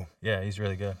unbelievable. Yeah, he's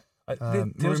really good.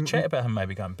 There was chat about him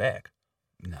maybe going back.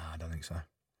 No, I don't think so.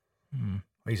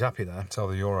 He's happy there. Tell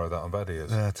the Euro that, I bet he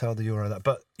is. Yeah, tell the Euro that.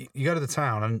 But you go to the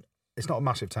town, and it's not a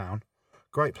massive town.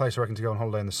 Great place, I reckon, to go on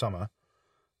holiday in the summer.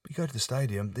 But you go to the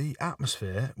stadium, the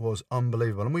atmosphere was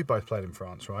unbelievable. And we both played in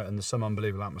France, right? And there's some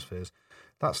unbelievable atmospheres.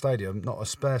 That stadium, not a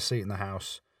spare seat in the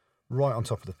house, right on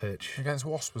top of the pitch. Against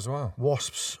Wasps as well.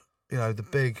 Wasps, the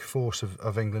big force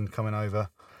of England coming over.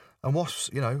 And Wasps,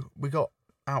 we got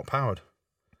outpowered,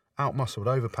 outmuscled,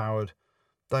 overpowered.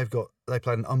 They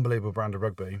played an unbelievable brand of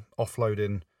rugby,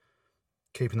 offloading,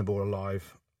 keeping the ball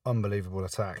alive, unbelievable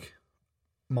attack,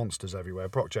 monsters everywhere.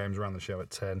 Brock James ran the show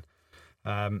at 10.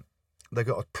 They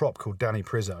got a prop called Danny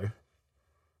Prizzo,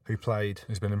 who played...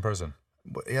 He's been in prison.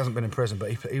 He hasn't been in prison,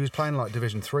 but he was playing like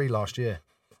Division 3 last year.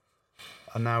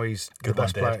 And now he's the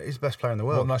best player. He's the best player in the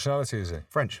world. What nationality is he?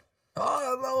 French.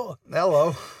 Oh,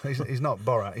 hello. He's not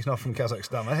Borat. He's not from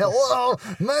Kazakhstan. Hello,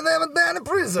 my name is Danny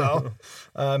Prizzo.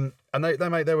 And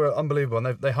they were unbelievable.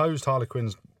 And they hosed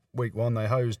Harlequins week 1. They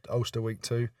hosed Ulster week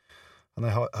 2. And they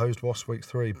hosed Wasps week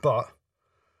 3. But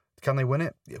can they win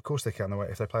it? Yeah, of course they can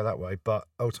if they play that way. But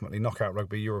ultimately, knockout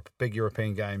rugby, big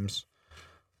European games.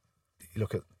 You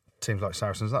look at teams like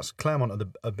Saracens. That's Claremont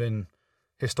have been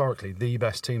historically the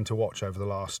best team to watch over the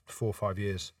last 4 or 5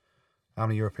 years. How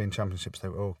many European Championships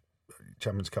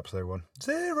Champions Cups they won?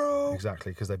 0.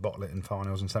 Exactly, because they bottle it in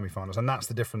finals and semi-finals, and that's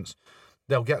the difference.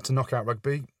 They'll get to knockout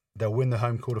rugby. They'll win the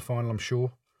home quarter final, I'm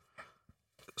sure.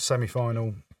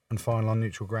 Semi-final and final on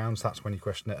neutral grounds. That's when you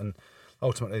question it. And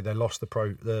ultimately they lost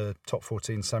the top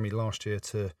 14 semi last year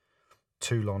to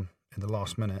Toulon in the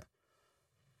last minute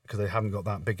because they haven't got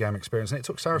that big game experience. And it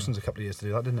took Saracens a couple of years to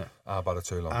do that, didn't it? By the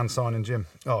Toulon. And signing Jim.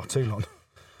 Oh, Toulon.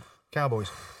 Cowboys.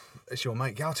 It's your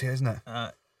mate Gautier, isn't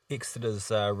it? Exeter's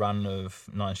run of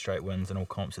 9 straight wins in all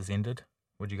comps has ended.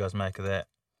 What do you guys make of that?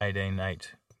 18-8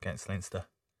 against Leinster.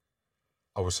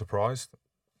 I was surprised,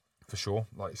 for sure.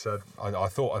 Like you said, I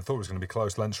thought it was going to be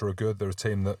close. Leinster are good. They're a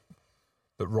team that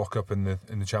rock up in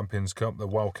the Champions Cup. They're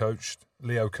well coached.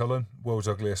 Leo Cullen, world's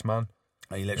ugliest man.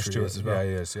 He literally is as well. Yeah,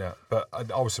 he is. Yeah, but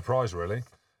I was surprised really.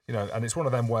 And it's one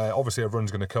of them where obviously a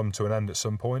run's going to come to an end at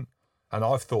some point. And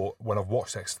I've thought when I've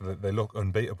watched Exeter that they look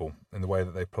unbeatable in the way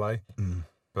that they play.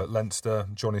 But Leinster,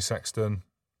 Johnny Sexton.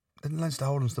 Didn't Leinster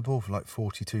hold onto the ball for like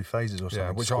 42 phases or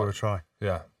something to score a try?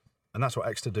 Yeah. And that's what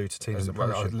Exeter do to teams in the I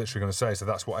was Premiership. literally going to say, so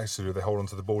that's what Exeter do. They hold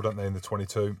onto the ball, don't they, in the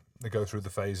 22. They go through the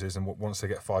phases, and once they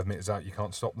get 5 metres out, you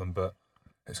can't stop them. But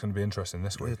it's going to be interesting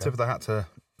this week. Tip of the hat to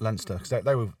Leinster, because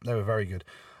they were very good.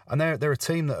 And they're a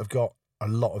team that have got a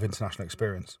lot of international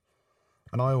experience.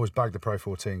 And I always bag the Pro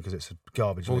 14 because it's a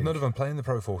garbage league. None of them play in the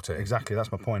Pro 14. Exactly,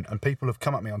 that's my point. And people have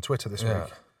come at me on Twitter this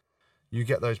week. You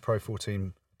get those Pro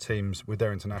 14 teams with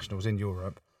their internationals in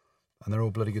Europe, and they're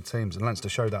all bloody good teams. And Leinster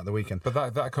showed that at the weekend.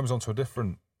 But that comes on to a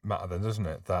different matter then, doesn't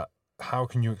it? That how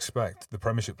can you expect the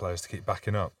Premiership players to keep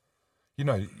backing up? You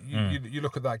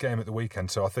look at that game at the weekend.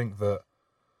 So I think that,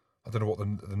 I don't know what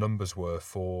the numbers were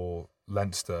for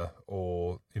Leinster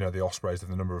or the Ospreys of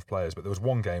the number of players, but there was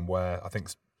one game where I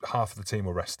think half of the team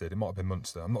were rested. It might have been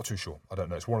Munster. I'm not too sure. I don't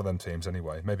know. It's one of them teams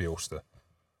anyway. Maybe Ulster.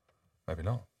 Maybe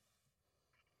not.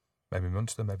 Maybe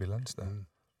Munster. Maybe Leinster.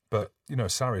 But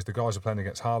Sarries, the guys are playing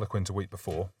against Harlequins a week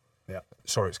before. Yeah.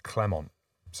 Sorry, it's Clermont.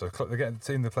 So the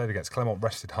team they played against, Clermont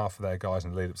rested half of their guys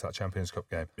in the lead up to that Champions Cup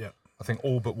game. Yeah. I think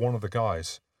all but one of the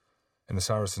guys in the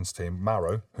Saracens team,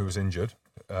 Marrow, who was injured,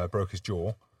 broke his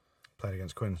jaw. Played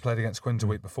against Quins. A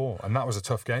week before, and that was a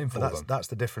tough game for them. That's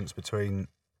the difference between,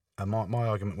 and my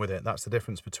argument with it, that's the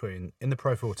difference between, in the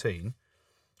Pro 14,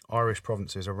 Irish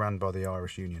provinces are run by the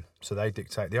Irish Union. So they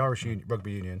dictate, the Irish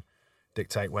Rugby Union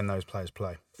dictate when those players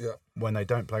play. Yeah. When they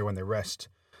don't play, when they rest.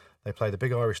 They play the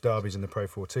big Irish derbies in the Pro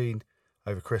 14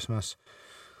 over Christmas.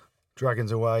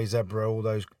 Dragons away, Zebra, all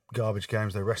those garbage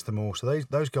games, they rest them all. So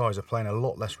those guys are playing a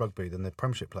lot less rugby than the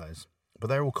Premiership players. But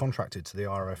they're all contracted to the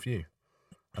RFU.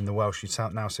 And the Welsh,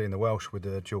 you're now seeing the Welsh with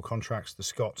the dual contracts, the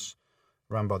Scots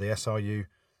run by the SRU.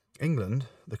 England,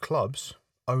 the clubs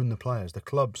own the players. The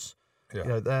clubs,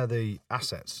 they're the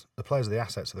assets. The players are the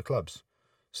assets of the clubs.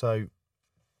 So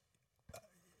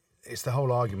it's the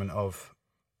whole argument of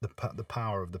the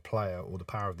power of the player or the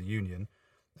power of the union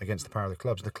against the power of the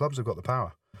clubs. The clubs have got the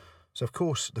power. So, of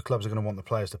course, the clubs are going to want the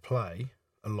players to play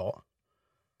a lot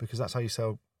because that's how you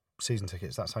sell season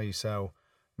tickets. That's how you sell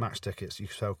match tickets. You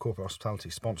sell corporate hospitality,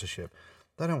 sponsorship.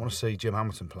 They don't want to see Jim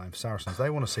Hamilton playing for Saracens. They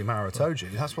want to see Maro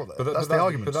Itoje. That's the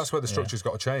argument. But that's where the structure's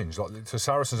got to change. So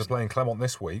Saracens are playing Clermont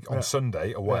this week on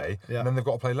Sunday away, and then they've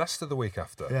got to play Leicester the week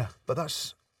after. Yeah, but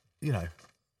that's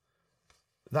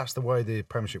that's the way the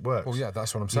Premiership works. Well, yeah,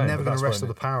 that's what I'm saying. You're never going to wrestle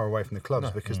the power away from the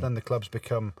clubs because then the clubs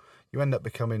you end up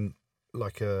becoming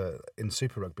like in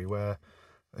Super Rugby where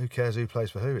who cares who plays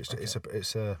for who?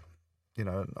 It's a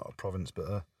not a province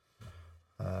but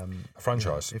a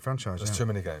franchise. A franchise. There's too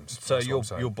many games. So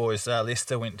your boys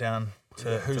Leicester went down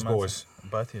to whose boys?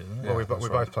 Both of you. Well, we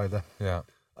both played there. Yeah.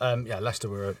 Leicester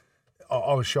were.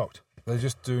 I was shocked. They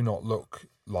just do not look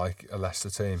like a Leicester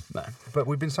team. No, but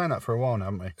we've been saying that for a while now,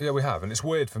 haven't we? Yeah, we have, and it's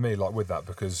weird for me, like with that,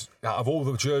 because out of all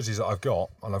the jerseys that I've got,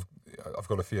 and I've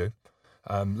got a few,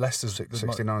 Leicester's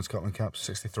 69 Scotland caps,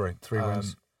 63, 3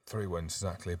 wins, 3 wins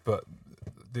exactly. But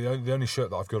the only shirt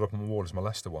that I've got up on the wall is my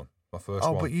Leicester one, my first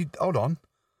one. Oh, but you hold on.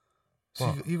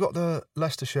 So you got the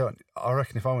Leicester shirt. I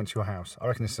reckon if I went to your house, I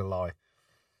reckon this is a lie.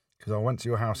 Because I went to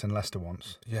your house in Leicester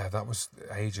once. Yeah, that was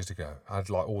ages ago. I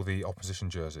had like all the opposition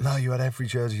jerseys. No, you had every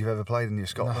jersey you've ever played in your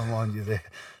Scotland one. You the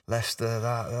Leicester,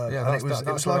 that. Yeah, and it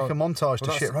was like a montage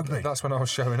to shit rugby. That's when I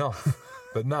was showing off.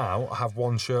 But now I have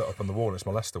one shirt up on the wall and it's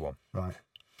my Leicester one. Right.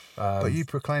 But you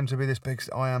proclaim to be this big,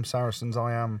 I am Saracens,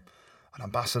 I am an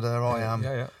ambassador, I am.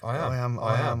 Yeah, I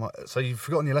am. So you've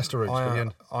forgotten your Leicester roots.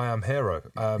 I am hero.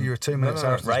 You're a 2-minute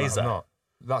Saracens. Razor. I'm not.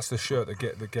 That's the shirt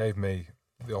that gave me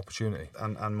the opportunity,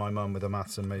 and my mum with the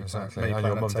maths and me. Exactly, me and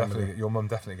your mum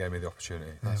definitely gave me the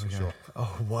opportunity. That's for sure.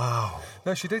 Oh wow!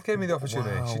 No, she did give me the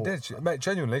opportunity. Wow. She did.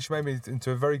 Genuinely, she made me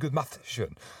into a very good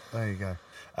mathematician. There you go.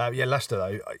 Leicester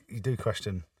though, you do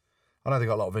question. I know they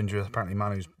got a lot of injuries. Apparently,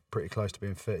 Manu's pretty close to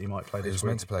being fit. He might play this week. He was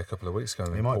meant to play a couple of weeks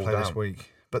ago. He might play this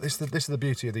week. But this is the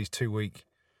beauty of these 2-week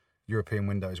European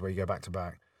windows where you go back to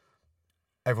back.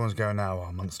 everyone's going now,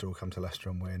 Munster will come to Leicester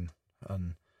and win,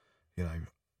 and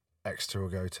Exeter will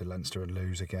go to Leinster and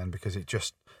lose again, because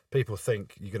people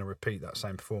think you're going to repeat that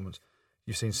same performance.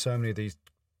 You've seen so many of these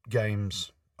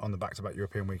games on the back-to-back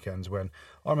European weekends when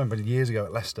I remember years ago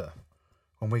at Leicester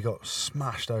when we got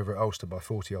smashed over at Ulster by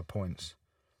 40-odd points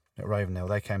at Ravenhill.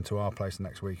 They came to our place the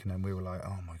next week and then we were like,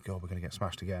 oh my God, we're going to get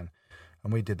smashed again.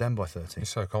 And we did them by 30. You're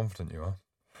so confident, you are.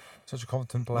 Such a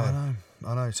confident player.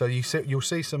 I know. So you'll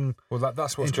see some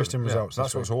that's what's interesting results.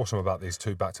 That's what's awesome about these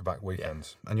 2 back-to-back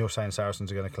weekends. Yeah. And you're saying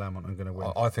Saracens are going to Claremont and going to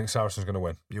win. I think Saracens are going to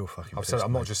win. You're fucking pissed,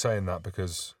 I'm not mate. just saying that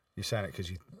because... You're saying it because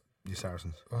you're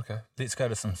Saracens. Okay. Let's go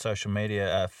to some social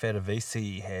media.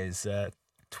 Fedavisi has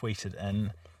tweeted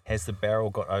in, has the Barrel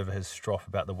got over his strop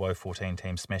about the Woe 14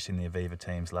 team smashing the Aviva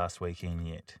teams last weekend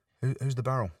yet? Who's the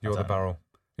Barrel? You're the Barrel.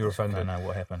 You're offended. I don't know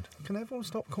what happened. Can everyone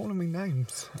stop calling me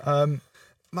names?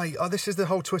 Mate, this is the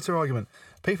whole Twitter argument.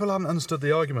 People haven't understood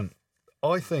the argument.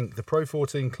 I think the Pro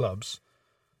 14 clubs...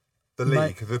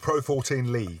 The Pro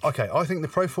 14 League. Okay, I think the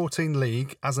Pro 14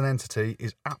 League as an entity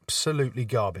is absolutely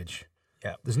garbage.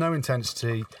 Yeah. There's no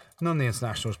intensity. None of the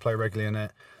internationals play regularly in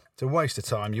it. It's a waste of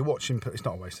time. You're watching... It's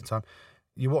not a waste of time.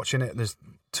 You're watching it, there's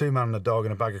 2 men and a dog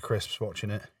and a bag of crisps watching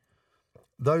it.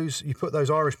 You put those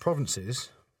Irish provinces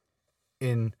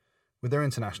in with their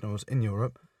internationals in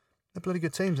Europe, they're bloody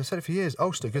good teams. I've said it for years.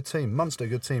 Ulster, good team. Munster,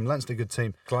 good team. Leinster, good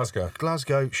team.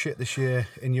 Glasgow, shit this year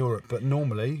in Europe, but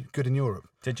normally good in Europe.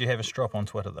 Did you have a strop on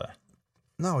Twitter, though?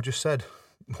 No, I just said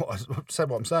what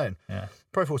I'm saying. Yeah.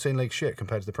 Pro 14 League shit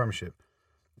compared to the Premiership.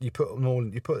 You put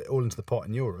it all into the pot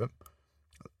in Europe.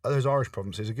 Those Irish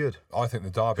provinces are good. I think the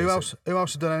derby. Who else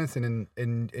has done anything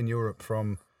in Europe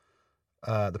from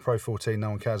the Pro 14 no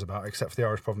one cares about except for the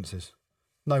Irish provinces?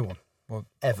 No one. Well,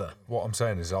 ever. What I'm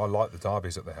saying is I like the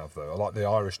derbies that they have, though. I like the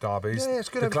Irish derbies. Yeah, it's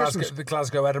good over Christmas. The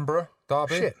Glasgow-Edinburgh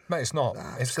derby. Shit. Mate, it's not.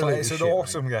 It's an shit,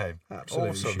 awesome mate. game. Absolutely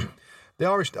awesome. shit. The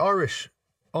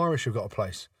Irish have got a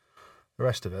place. The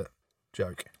rest of it,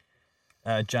 joke.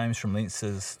 James from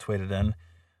Leinster's tweeted in,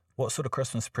 what sort of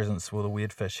Christmas presents will the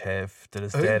weird fish have? Did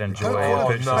his dad enjoy?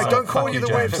 Don't call you the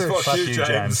weird fish. Fuck you,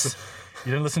 James.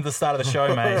 You didn't listen to the start of the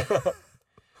show, mate.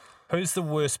 Who's the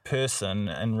worst person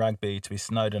in rugby to be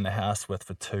snowed in a house with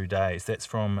for 2 days? That's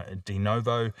from De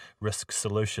Novo Risk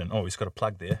Solution. Oh, he's got a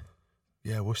plug there.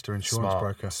 Yeah, Worcester Insurance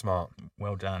Broker. Smart.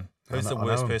 Well done. Who's the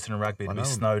worst person in rugby to be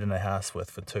snowed in a house with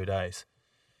for 2 days?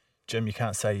 Jim, you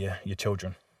can't say your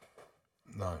children.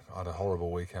 No, I had a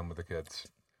horrible weekend with the kids.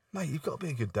 Mate, you've got to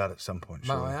be a good dad at some point,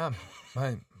 Mate, surely. I am.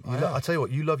 Mate, I tell you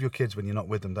what, you love your kids when you're not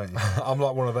with them, don't you? I'm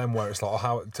like one of them where it's like,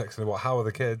 texting what? How are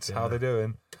the kids? Yeah. How are they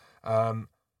doing? I'm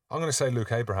going to say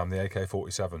Luke Abraham, the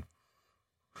AK-47.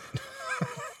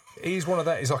 He's one of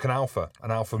that. He's like an alpha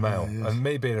male. Yeah, and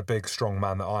me being a big, strong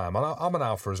man that I am, and I'm an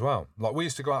alpha as well. Like, we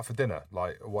used to go out for dinner,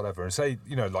 like, whatever, and say,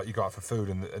 like you go out for food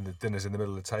and the dinner's in the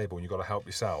middle of the table and you've got to help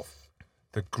yourself.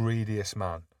 The greediest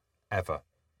man ever.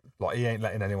 Like, he ain't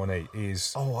letting anyone eat.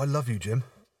 He's... Oh, I love you, Jim.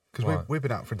 Because we've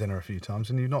been out for dinner a few times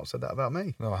and you've not said that about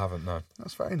me. No, I haven't, no.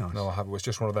 That's very nice. No, I haven't. It's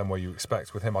just one of them where you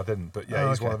expect. With him, I didn't. But yeah,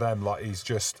 he's one of them, like, he's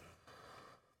just...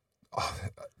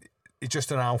 he's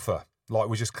just an alpha. Like,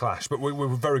 we just clash. But we were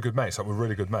very good mates. Like, we're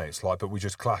really good mates. Like, but we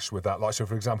just clashed with that. Like, so,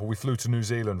 for example, we flew to New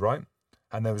Zealand, right?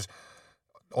 And there was...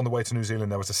 On the way to New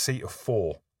Zealand, there was a seat of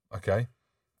 4, okay?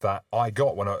 That I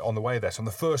got on the way there. So on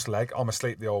the first leg, I'm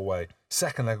asleep the whole way.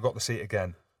 Second leg, I got the seat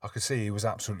again. I could see he was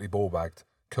absolutely ball-bagged,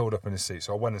 curled up in his seat.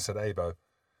 So I went and said, Abo,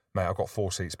 mate, I've got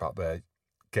 4 seats back there.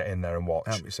 Get in there and watch.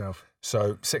 Help yourself.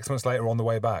 So 6 months later, on the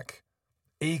way back,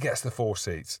 he gets the 4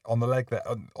 seats on the leg there,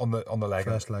 on the leg.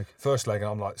 First leg, and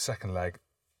I'm like, second leg,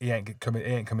 he ain't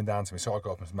coming down to me. So I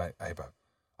got up and said, mate, Abo,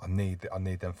 I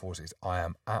need them 4 seats. I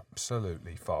am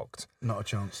absolutely fucked. Not a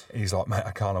chance. He's like, mate,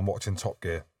 I can't. I'm watching Top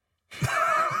Gear.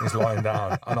 He's lying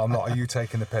down, and I'm like, are you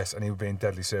taking the piss? And he was being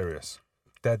deadly serious.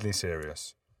 Deadly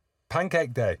serious.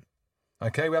 Pancake day.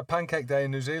 Okay, we had pancake day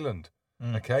in New Zealand.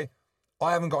 Okay,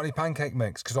 I haven't got any pancake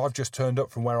mix because I've just turned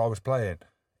up from where I was playing.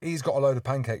 He's got a load of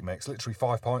pancake mix, literally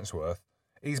 5 pints worth.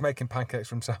 He's making pancakes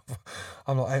for himself.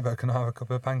 I'm like, Abo, can I have a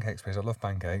couple of pancakes, please? I love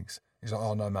pancakes. He's like,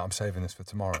 oh no, mate, I'm saving this for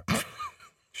tomorrow.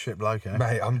 Shit bloke, eh?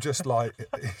 Mate, I'm just like...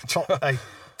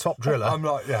 top driller. I'm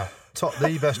like, yeah.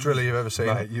 The best driller you've ever seen.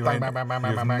 Mate, you've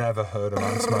never heard a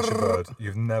man smash a bird.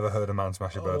 You've never heard a man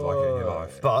smash a bird like it in your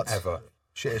life. But... Ever.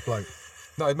 Shittest bloke.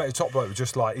 No, mate, top bloke was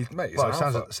just like... He's an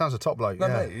alpha. Sounds a top bloke, no,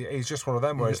 yeah. Mate, he's just one of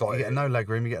them where it's like... You get no leg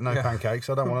room, you get no pancakes,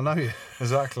 I don't want to know you.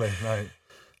 Exactly, mate.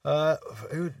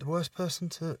 Who the worst person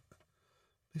to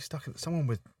be stuck in? Someone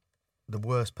with the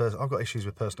worst person. I've got issues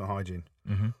with personal hygiene.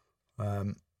 Mm-hmm.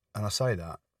 And I say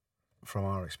that from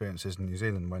our experiences in New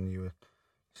Zealand when you were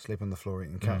Sleep on the floor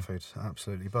eating cat food.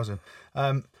 Absolutely buzzing.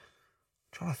 Trying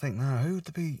to think now, who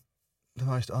would be the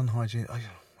most unhygienic? I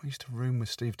used to room with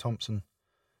Steve Thompson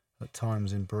at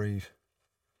times in Breathe,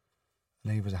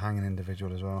 and he was a hanging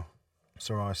individual as well.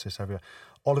 Psoriasis everywhere.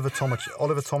 Oliver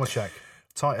Tomacek,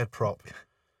 tight head prop,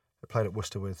 that played at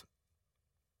Worcester with.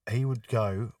 He would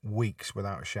go weeks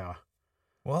without a shower.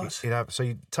 What? So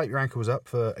you'd tape your ankles up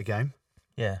for a game.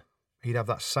 Yeah. He'd have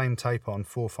that same tape on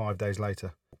 4 or 5 days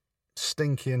later,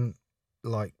 stinking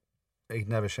like he'd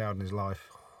never showered in his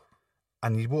life.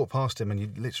 And you'd walk past him and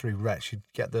you'd literally retch. You'd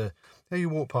get you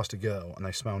walk past a girl and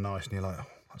they smell nice and you're like, oh,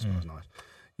 that smells nice.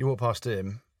 You walk past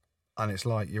him and it's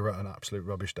like you're at an absolute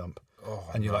rubbish dump. Oh,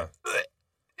 and you're like,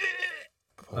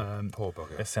 poor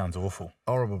bugger. That sounds awful.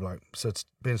 horrible bloke. So it's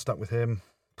being stuck with him.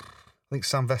 I think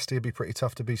Sam Vesti would be pretty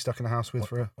tough to be stuck in a house with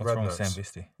for What's wrong with Sam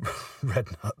Vesti? red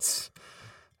nuts.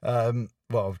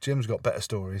 Well, Jim's got better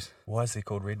stories. Why is he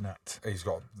called Red Nuts? He's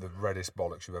got the reddest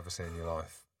bollocks you've ever seen in your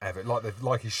life. Ever.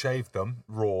 Like he shaved them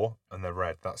raw and they're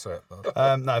red. That's it.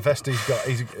 No,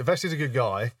 Vesti's a good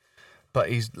guy, but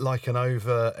he's like an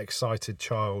over-excited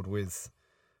child with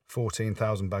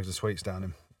 14,000 bags of sweets down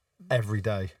him every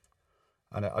day.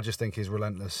 And I just think his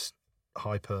relentless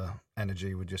hyper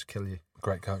energy would just kill you.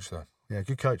 Great coach, though. Yeah,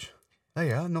 good coach. There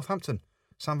you are, Northampton.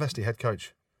 Sam Vesti, head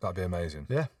coach. That'd be amazing.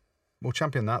 Yeah, we'll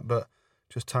champion that, but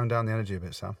just tone down the energy a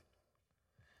bit, Sam.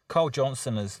 Cole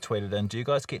Johnson has tweeted in, do you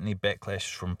guys get any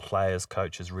backlash from players,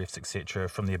 coaches, refs, etc.,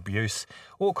 from the abuse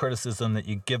or criticism that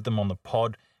you give them on the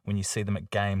pod when you see them at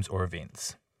games or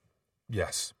events?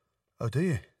 Yes. Oh, do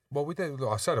you? Well, we did.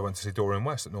 I said I went to see Dorian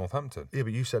West at Northampton. Yeah,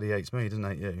 but you said he hates me, doesn't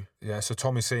hate you? Yeah, so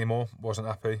Tommy Seymour wasn't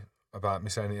happy about me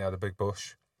saying he had a big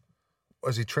bush.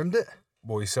 Has he trimmed it?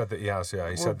 Well, he said that he has, yeah.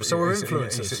 He said that so we're he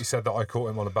influencers. He said that I caught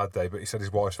him on a bad day, but he said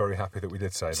his wife's very happy that we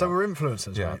did say that. So we're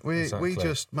influencers, Yeah, mate. We exactly.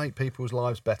 just make people's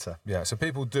lives better. Yeah, so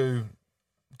people do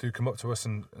come up to us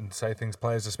and say things,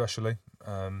 players especially.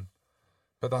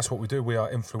 But that's what we do. We are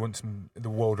influencing the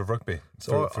world of rugby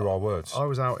through our words. I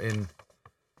was out in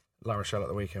La Rochelle at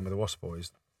the weekend with the Wasp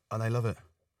boys, and they love it.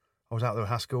 I was out there with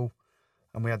Haskell,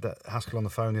 and we had that Haskell on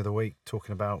the phone the other week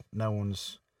talking about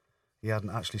he hadn't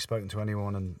actually spoken to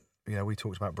anyone, and we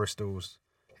talked about Bristol's,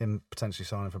 him potentially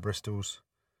signing for Bristol's,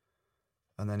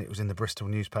 and then it was in the Bristol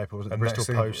newspaper, wasn't it? The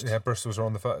Bristol Post. Yeah, Bristol's are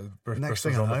on the phone. Next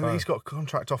thing I know, he's got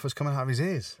contract offers coming out of his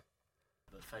ears.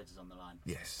 The photo's on the line.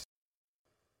 Yes.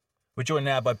 We're joined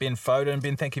now by Ben Foden.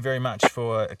 Ben, thank you very much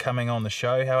for coming on the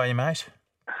show. How are you, mate?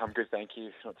 I'm good, thank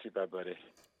you. Not too bad, buddy.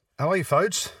 How are you,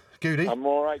 Fodes? Goody? I'm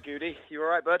all right, Goody. You all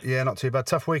right, bud? Yeah, not too bad.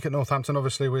 Tough week at Northampton,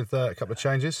 obviously, with a couple of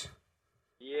changes.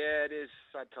 Yeah, it is.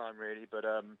 Sad time, really. But,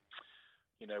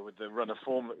 with the run of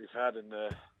form that we've had and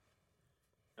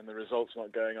the results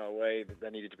not going our way,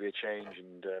 there needed to be a change.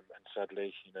 And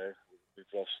sadly, we've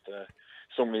lost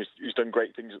someone who's done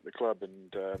great things at the club.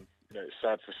 And, it's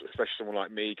sad for especially someone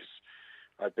like me because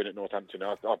I've been at Northampton.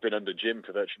 I've been under Jim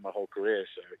for virtually my whole career,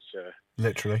 so it's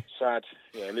literally sad.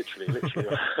 Yeah, literally.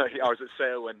 I was at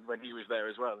Sale when he was there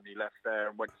as well, and he left there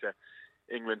and went to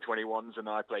England 21s, and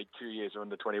I played 2 years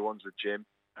under 21s with Jim,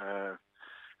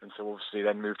 and so obviously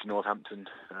then moved to Northampton,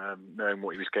 knowing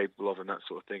what he was capable of and that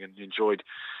sort of thing, and enjoyed,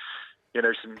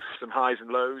 some highs and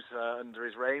lows under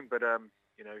his reign, but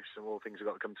some all things have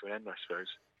got to come to an end, I suppose.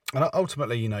 And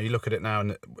ultimately, you look at it now,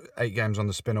 and 8 games on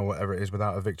the spin or whatever it is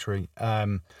without a victory.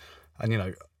 And,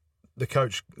 the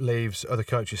coach leaves, other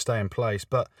coaches stay in place.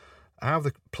 But how have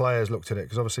the players looked at it?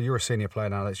 Because obviously you're a senior player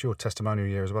now. That's your testimonial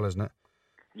year as well, isn't it?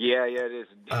 Yeah, it is.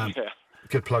 Yeah.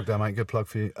 Good plug there, mate. Good plug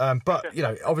for you. But,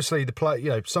 obviously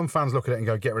some fans look at it and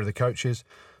go, get rid of the coaches.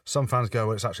 Some fans go,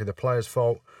 well, it's actually the players'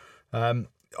 fault. Are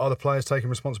the players taking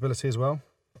responsibility as well?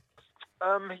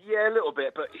 Yeah, a little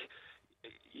bit, but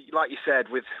like you said,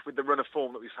 with the run of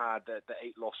form that we've had, the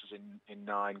 8 losses in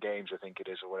 9 games, I think it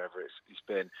is, or whatever it's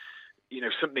been,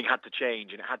 something had to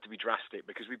change, and it had to be drastic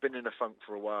because we've been in a funk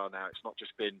for a while now. It's not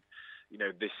just been,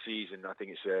 this season. I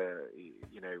think it's,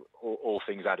 all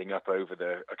things adding up over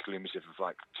a cumulative of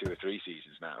like 2 or 3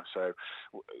 seasons now. So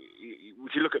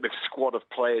if you look at the squad of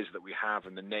players that we have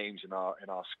and the names in our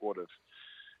squad of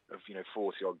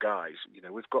 40 odd guys,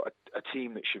 we've got a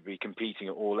team that should be competing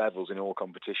at all levels in all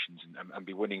competitions and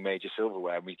be winning major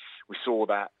silverware. And we saw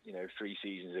that 3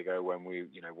 seasons ago when we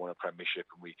won a premiership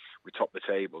and we topped the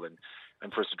table, and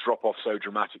for us to drop off so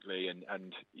dramatically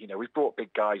and we've brought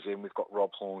big guys in. We've got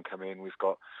Rob Horn come in, we've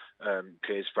got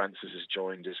Piers Francis has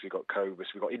joined us, we've got Cobus,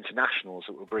 we've got internationals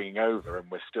that we're bringing over, and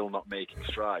we're still not making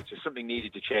strides. So something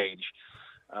needed to change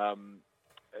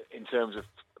in terms of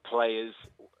players.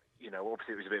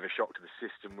 obviously it was a bit of a shock to the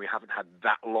system. We haven't had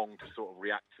that long to sort of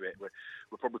react to it.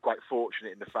 We're probably quite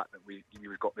fortunate in the fact that we've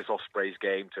got this Ospreys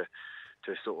game to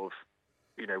sort of,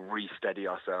 re-steady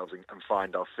ourselves and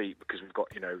find our feet, because we've got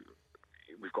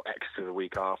Exeter the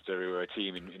week after, who are a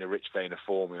team in a rich vein of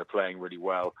form, who are playing really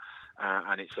well,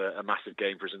 and it's a massive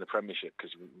game for us in the Premiership,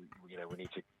 because we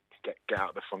need to get out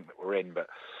of the funk that we're in. But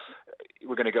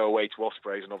we're going to go away to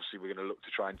Ospreys, and obviously we're going to look to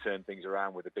try and turn things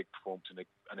around with a big performance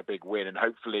and a big win, and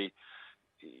hopefully,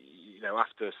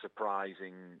 after a surprise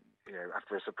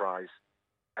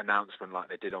announcement like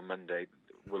they did on Monday,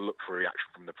 we'll look for a reaction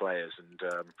from the players, and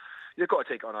you've got to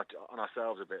take it on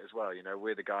ourselves a bit as well.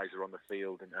 We're the guys who are on the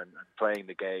field and playing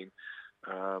the game.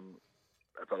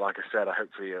 But like I said,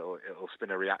 hopefully it'll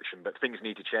spin a reaction. But things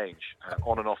need to change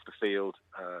on and off the field.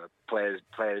 Players,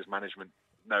 management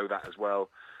know that as well.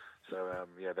 So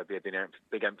there'll be a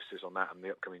big emphasis on that in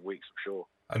the upcoming weeks, I'm sure.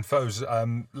 And Foes,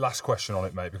 last question on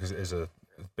it, mate, because it is a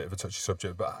bit of a touchy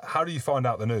subject. But how do you find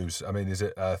out the news? I mean, is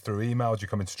it through email? Do you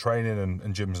come into training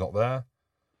and Jim's not there?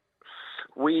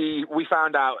 We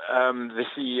found out the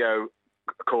CEO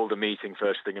called a meeting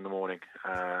first thing in the morning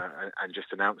and just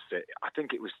announced it. I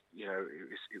think it was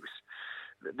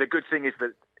the good thing is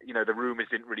that the rumours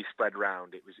didn't really spread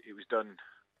round. It was done.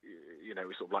 It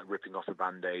was sort of like ripping off a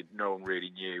band-aid. No one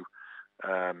really knew,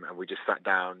 and we just sat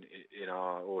down in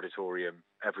our auditorium.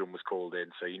 Everyone was called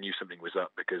in, so you knew something was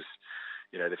up, because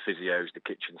the physios, the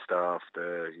kitchen staff,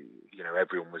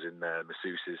 everyone was in there,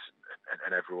 masseuses,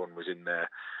 and everyone was in there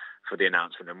for the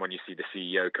announcement. And when you see the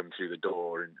CEO come through the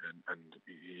door, and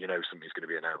something's going to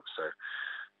be announced. So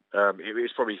it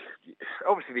was probably,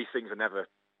 obviously these things are never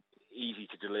easy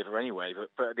to deliver anyway,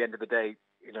 but at the end of the day,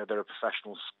 they're we're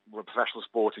a professional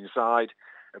sporting side,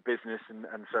 a business, and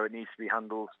so it needs to be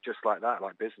handled just like that,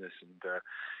 like business.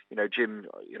 And Jim,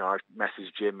 I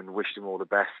messaged Jim and wished him all the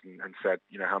best, and said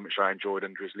how much I enjoyed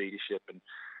under his leadership, and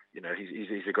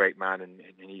he's a great man, and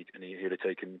he'd have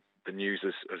taken the news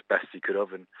as best he could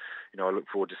have, and I look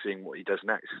forward to seeing what he does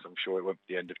next. I'm sure it won't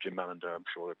be the end of Jim Mallender. I'm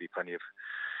sure there'll be plenty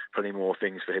more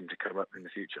things for him to come up in the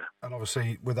future. And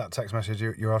obviously, with that text message,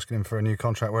 you're asking him for a new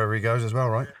contract wherever he goes as well,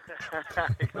 right?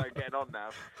 Getting on now.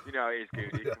 You know how it is,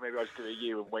 Goody. Yeah. Maybe I'll just do a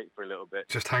you and wait for a little bit.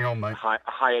 Just hang on, mate.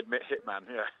 High admit hitman,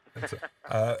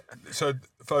 yeah. So,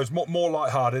 Foes, more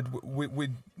lighthearted. We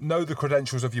know the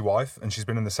credentials of your wife, and she's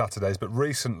been in the Saturdays, but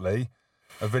recently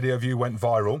a video of you went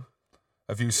viral,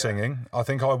 of you singing. I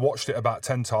think I watched it about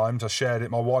 10 times. I shared it.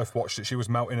 My wife watched it. She was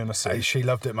melting in a seat. Hey, she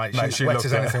loved it, mate. She wet loved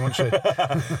as it. anything, wasn't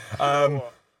she?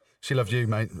 She loved you,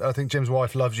 mate. I think Jim's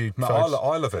wife loves you. Mate,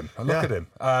 I love him. Look at him.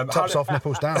 Tops off,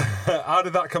 nipples down. How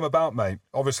did that come about, mate?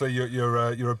 Obviously,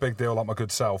 you're a big deal, like my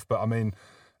good self. But I mean,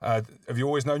 have you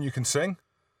always known you can sing?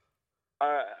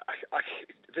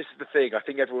 This is the thing. I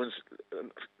think everyone's,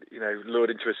 lured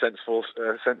into a sense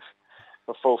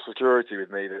of false security with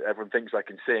me, that everyone thinks I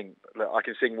can sing. I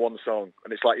can sing one song,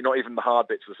 and it's like not even the hard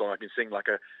bits of the song. I can sing like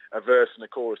a verse and a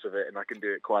chorus of it, and I can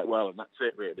do it quite well, and that's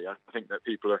it, really. I think that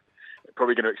people are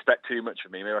probably going to expect too much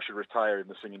of me. Maybe I should retire in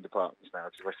the singing departments now,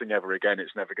 because if I sing ever again,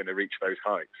 it's never going to reach those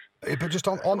heights. But just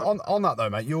on that, though,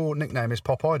 mate, your nickname is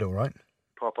Pop Idol, right?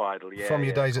 Pop Idol, yeah. From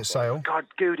your days at Sale. God,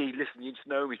 Goody, listen, you just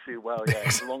know me too well, yeah.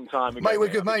 It's a long time ago. Mate, we're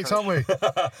good mates, aren't we?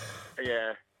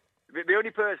 Yeah. The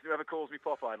only person who ever calls me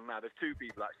Pop Idol now, there's two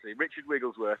people actually. Richard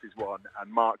Wigglesworth is one,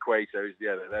 and Mark Cueto is the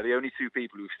other. They're the only two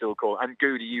people who still call, and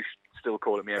Goody, you still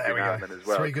call it me every now and then as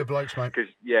well. Three good blokes, mate.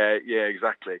 Yeah,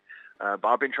 exactly. But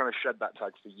I've been trying to shed that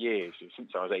tag for years,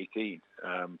 since I was 18.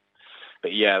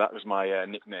 But yeah, that was my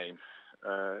nickname.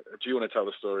 Do you want to tell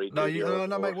the story? No,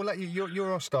 mate. We'll let you.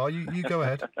 You're our star. You go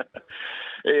ahead.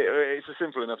 It's a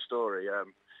simple enough story.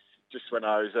 Just when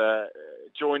I was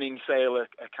joining Sale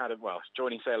Academy, when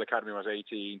I was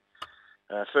 18,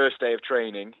 first day of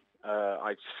training,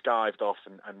 I skived off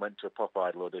and went to a Pop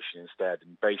Idol audition instead.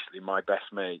 And basically, my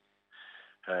best mate,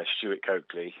 Stuart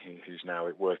Coakley, who's now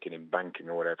working in banking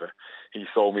or whatever, he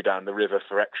sold me down the river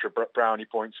for extra brownie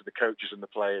points for the coaches and the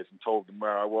players, and told them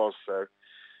where I was. So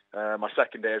my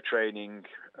second day of training,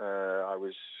 I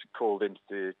was called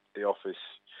into the office,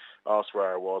 asked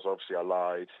where I was. Obviously, I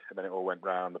lied, and then it all went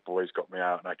round. The boys got me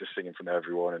out, and I had to sing in front of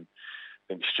everyone. And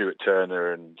I think Stuart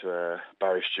Turner and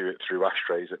Barry Stewart threw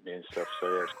ashtrays at me and stuff.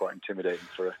 So yeah, it's quite intimidating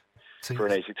for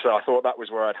an 18. So I thought that was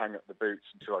where I'd hang up the boots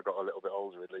until I got a little bit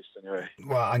older, at least. Anyway.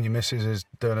 Well, and your missus is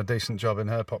doing a decent job in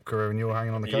her pop career, and you're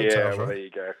hanging on the coattails, yeah, right? There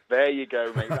you go. There you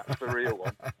go, mate. That's the real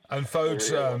one. And Foes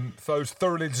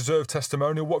thoroughly deserved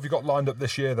testimonial. What have you got lined up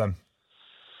this year then?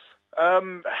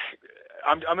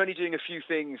 I'm only doing a few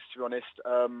things, to be honest.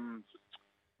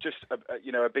 just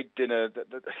a big dinner.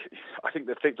 I think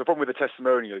the problem with the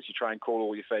testimonials, you try and call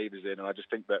all your favours in, and I just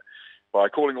think that by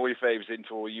calling all your favours in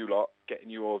to all you lot, getting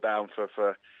you all down for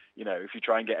if you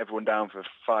try and get everyone down for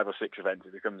 5 or 6 events,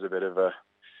 it becomes a bit of a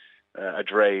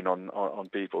drain on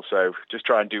people. So just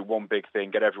try and do one big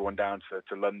thing, get everyone down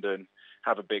to London,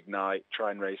 have a big night,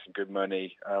 try and raise some good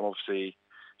money. Obviously,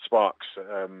 Sparks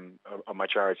are my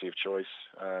charity of choice,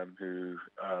 who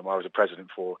I was a president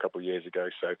for a couple of years ago.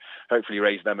 So hopefully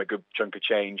raise them a good chunk of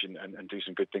change and do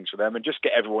some good things for them and just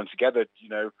get everyone together.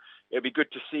 It'd be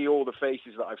good to see all the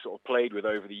faces that I've sort of played with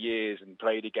over the years and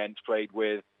played against, played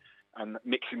with, and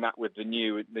mixing that with the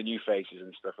new faces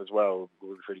and stuff as well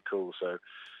would be pretty cool. So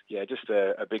yeah, just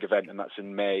a big event, and that's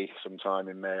in May, sometime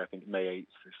in May. I think May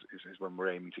 8th is when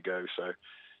we're aiming to go. So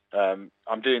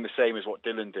I'm doing the same as what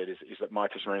Dylan did, is that my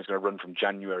testimony is going to run from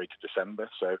January to December.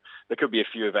 So there could be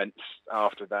a few events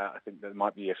after that. I think there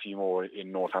might be a few more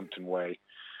in Northampton Way,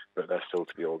 but they're still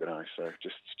to be organised. So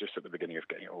just at the beginning of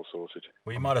getting it all sorted.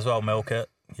 Well, you might as well milk it.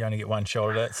 You only get one shot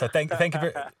at it. So thank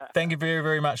you very,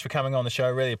 very much for coming on the show.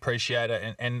 Really appreciate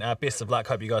it, and best of luck.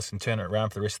 Hope you guys can turn it around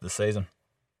for the rest of the season.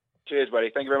 Cheers,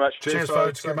 buddy. Thank you very much. Cheers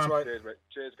folks. Good man. Cheers, mate.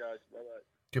 Cheers, guys. Bye-bye.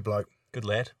 Good bloke. Good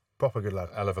lad. Proper good lad.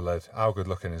 Hell of a lad. How good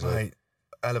looking is he? Mate,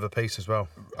 hell of a piece as well.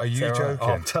 Are you Sarah? joking?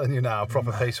 Oh, I'm telling you now,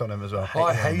 proper piece on him as well.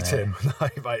 I hate him. No,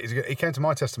 mate, he came to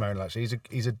my testimonial actually.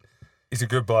 He's a He's a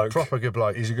good bloke. proper good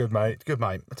bloke. He's a good mate. Good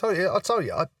mate. I tell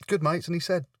you, good mates, and he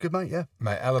said, good mate, yeah.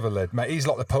 Mate, hell of a lid. Mate, he's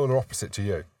like the polar opposite to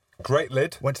you. Great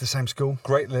lid. Went to the same school.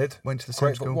 Great lid. Went to the same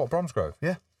Great, school. What, Bromsgrove?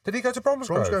 Yeah. Did he go to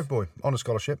Bromsgrove? Bromsgrove boy, on a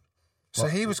scholarship. So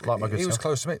he was like my good he was self.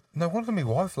 close to me. No wonder my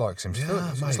wife likes him.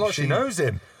 Yeah, It's mate, like she knows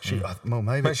him. Well,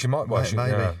 maybe. Mate, she might.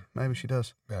 Well, Maybe she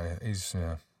does. Yeah, he's.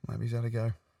 Yeah. Maybe he's had a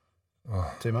go.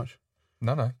 Oh. Too much?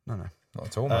 No. No. Not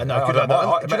at all. No, Mate. good I lad. don't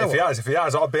mind. Do you know If he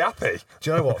has, I'd be happy. Do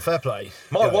you know what? Fair play.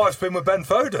 My wife's been with Ben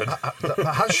Foden.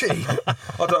 Has she? I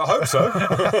hope so.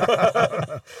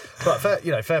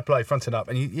 But fair play, fronting up,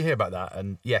 and you hear about that.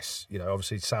 And yes,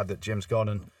 obviously sad that Jim's gone,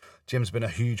 and Jim's been a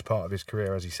huge part of his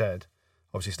career, as he said.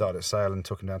 Obviously started at Sale and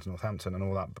took him down to Northampton and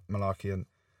all that malarkey. And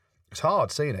it's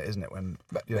hard seeing it, isn't it? When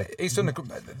he's done a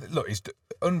good look. He's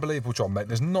unbelievable job, mate.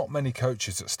 There's not many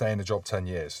coaches that stay in a job 10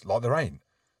 years. Like there ain't.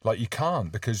 Like you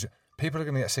can't, because people are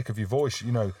going to get sick of your voice.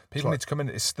 People need to come in.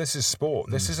 This is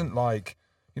sport. This isn't like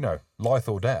life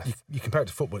or death. you compare it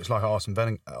to football, it's like Arsene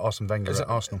Wenger at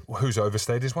Arsenal. Who's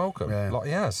overstayed his welcome. Yeah. Like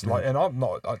he has. Like, and I'm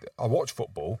not. I watch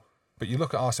football, but you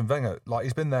look at Arsene Wenger. Like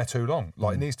he's been there too long.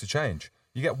 Like it needs to change.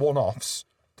 You get one-offs,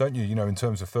 don't you? In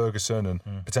terms of Ferguson and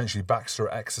potentially Baxter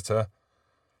at Exeter.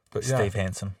 But Steve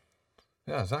Hansen.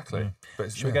 Yeah, exactly.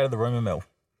 But Should we go to the rumour mill?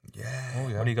 Yeah. Oh,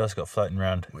 yeah. What do you guys got floating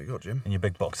around What you got, Jim? in your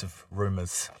big box of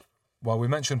rumours? Well, we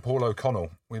mentioned Paul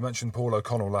O'Connell.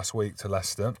 Last week to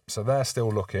Leicester, so they're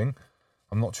still looking.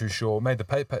 I'm not too sure. Made the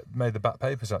back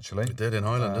papers actually. It did in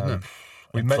Ireland, didn't it?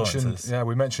 We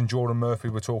Influencers. mentioned Jordan Murphy.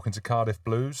 We're talking to Cardiff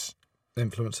Blues,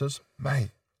 Influencers. mate.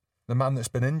 The man that's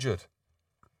been injured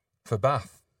for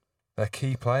Bath, their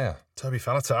key player, Toby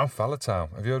Faletau.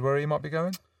 Faletau. Have you heard where he might be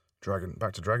going?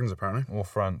 Back to Dragons apparently. Or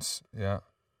France? Yeah.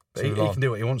 But he can do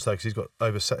what he wants though, because he's got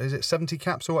over. Is it 70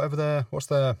 caps or whatever? What's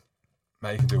their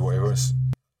Mate, he can do what he wants.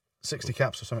 60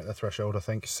 caps or something? Their threshold, I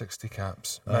think. 60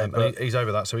 caps. And he's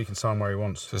over that, so he can sign where he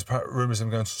wants. So there's rumours of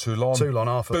him going to Toulon. Toulon,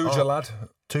 Booger lad.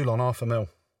 Toulon, $500,000.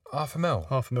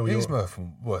 $500,000. He's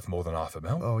worth more than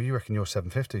 $500,000. Oh, you reckon you're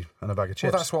 750 and a bag of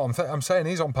chips? Well, that's what I'm saying.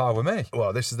 He's on par with me.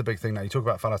 Well, this is the big thing now. You talk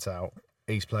about Faletau.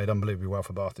 He's played unbelievably well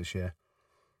for Bath this year.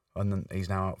 And then he's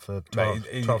now out for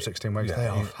 12, 16 weeks. They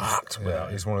are fucked without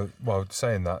him. He's one of, well,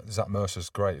 saying that, Zach Mercer's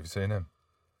great. Have you seen him?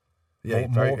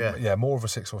 Yeah, more of a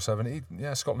 6 or 7.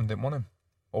 Scotland didn't want him.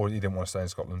 Or he didn't want to stay in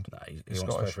Scotland. Nah, he wants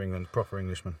to play for England. Proper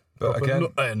Englishman. But proper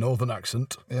again... northern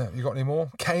accent. Yeah, you got any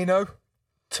more? Kano?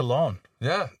 Toulon.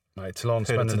 Yeah. Mate, Toulon Heard it's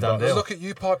spending a done the deal. Look at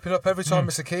you piping up every time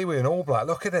it's a Kiwi in All Black.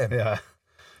 Look at him. Yeah.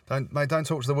 Don't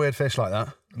talk to the weird fish like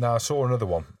that. Now, I saw another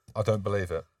one. I don't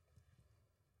believe it.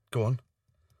 Go on.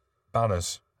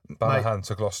 Bannerhan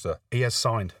to Gloucester. He has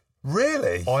signed.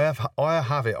 Really? I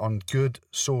have it on good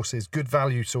sources, good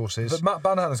value sources. But Matt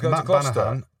Bannerhan is going to Matt Gloucester.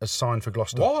 Bannerhan has signed for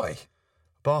Gloucester. Why?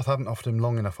 Bath haven't offered him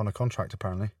long enough on a contract,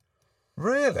 apparently.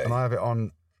 Really? And I have it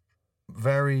on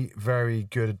very, very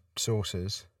good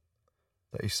sources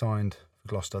that he signed for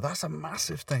Gloucester. That's a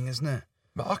massive thing, isn't it?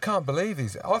 But I can't believe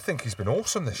I think he's been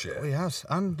awesome this Well, year. he has.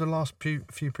 And the last few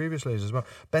previously as well.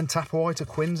 Ben Tapawai to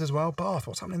Quins as well. Bath,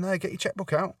 what's happening there? Get your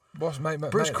checkbook out. Mate,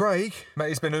 Bruce Craig. Mate,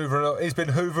 he's been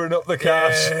hoovering up the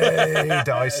cash. Hey,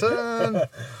 Dyson.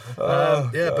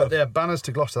 Banners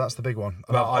to Gloucester, that's the big one.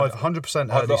 I've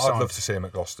 100% heard I'd he's signed. love to see him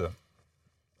at Gloucester.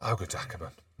 How good's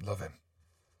Ackerman? Love him.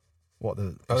 What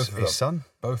Both of them. his son?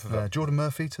 Both of them. Jordan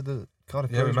Murphy to the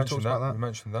Cardiff Yeah, we Blues. mentioned talked that. about We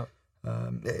mentioned that.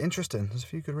 Yeah, interesting. There's a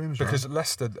few good rumours Because around.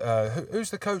 Leicester, who's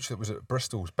the coach that was at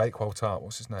Bristol's? Bakewell Tart.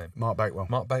 What's his name? Mark Bakewell.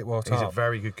 Mark Bakewell He's Tart. a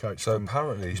very good coach. So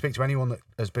apparently, you speak to anyone that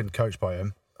has been coached by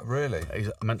him, really, he's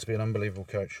meant to be an unbelievable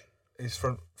coach. he's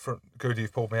front. Goody,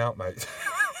 you've pulled me out, mate.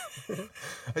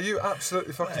 Are you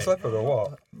absolutely fucking slippered or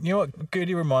what? You know what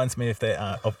Goody reminds me of that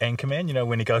of Anchorman, you know,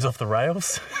 when he goes off the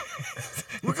rails?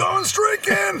 We're going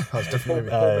streaking! That's definitely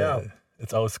Pulled me out.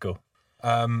 It's old school.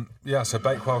 Yeah, so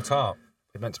Bakewell Tart.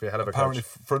 He's meant to be a hell of a Apparently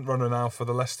coach. front runner now for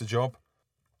the Leicester job.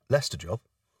 Leicester job?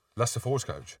 Leicester forwards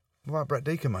coach. What about Brett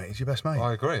Deacon, mate? He's your best mate.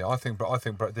 I agree. I think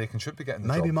Brett Deacon should be getting the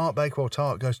Maybe job. Mark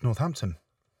Bakewell-Tart goes to Northampton.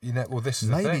 You know, well, this is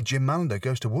the Maybe thing. Jim Malander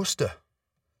goes to Worcester.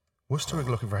 Worcester are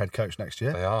looking for a head coach next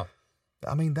year. They are.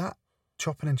 I mean, that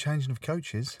chopping and changing of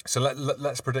coaches. So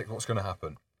let's predict what's going to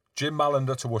happen. Jim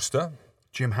Malander to Worcester.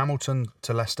 Jim Hamilton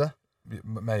to Leicester,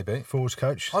 Maybe. forwards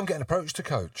coach. I'm getting approached to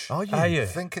coach. Are you? Are you?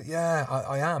 Yeah,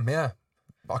 I am, yeah.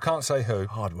 I can't say who.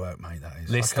 Hard work, mate, that is.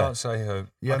 Leicester. I can't say who.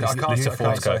 You I haven't, can't you say- I can't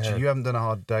can't say coach. who. You haven't done a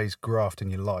hard day's graft in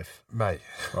your life, Mate,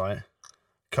 right?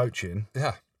 Coaching,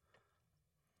 yeah,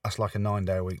 that's like a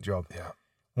 9-day-a-week job. yeah.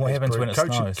 What It's happens when it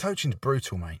snows? Coaching's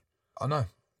brutal, mate. I know.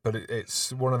 But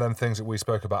it's one of them things that we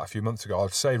spoke about a few months ago.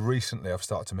 I'd say recently I've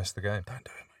started to miss the game. Don't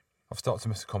do it, mate. I've started to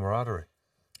miss the camaraderie.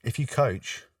 If you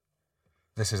coach,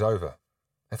 This is over.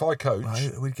 If I coach...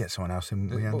 well, we'd get someone else in,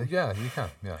 we, Andy. well, yeah, you can,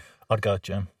 yeah. I'd go,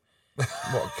 Jim.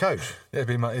 What, coach? It'd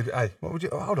be my... Hey, What would you?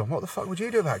 Hold on. What the fuck would you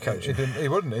do about coaching? he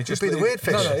wouldn't. He'd just be the weird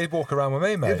fish. No, he'd walk around with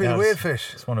me, mate. You'd be the Yeah, weird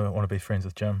fish. Just want to be friends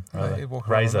with Jim. Yeah, rather. he'd walk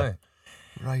around Razor.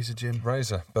 with me. Razor Jim.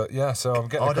 Razor. But yeah, so I'm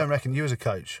getting... I don't reckon you as a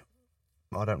coach.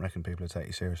 I don't reckon people will take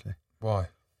you seriously. Why?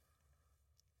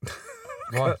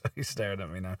 Why? He's staring at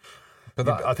me now. But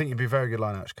that, I think you'd be a very good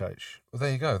line-outs coach. well,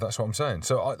 there you go. That's what I'm saying.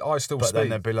 So I still But then speak.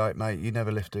 they'd be like, mate, you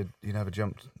never lifted, you never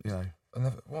jumped, you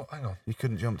know, What? Hang on. you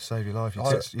couldn't jump to save your life. You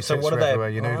I- sit So what are they- everywhere,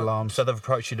 you noodle arms. So they've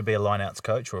approached you to be a line-outs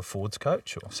coach or a forwards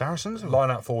coach? Or? Saracens? Line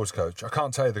out forwards coach. I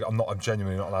can't tell you that I'm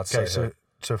genuinely not allowed to Okay, say who.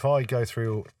 so if I go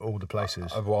through all the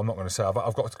places, Well, I'm not going to say. I've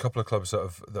got a couple of clubs that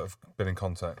have been in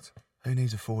contact. who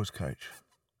needs a forwards coach?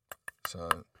 So,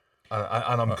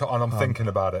 and I'm thinking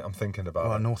about it. I'm thinking about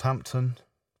Well, it. Northampton.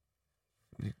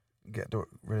 You get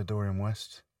rid of Dorian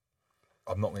West.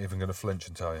 I'm not even going to flinch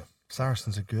and tell you.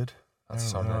 Saracens are good.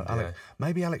 That's They're on all right. NDA.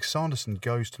 Maybe Alex Sanderson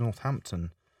goes to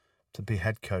Northampton to be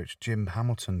head coach. Jim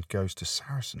Hamilton goes to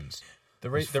Saracens. The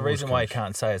As reason forwards why you coach.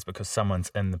 can't say is because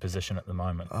someone's in the position at the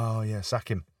moment. Oh yeah, sack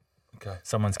him. Okay,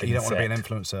 Someone's getting You don't want to be sacked.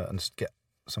 an influencer and get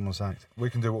someone sacked. we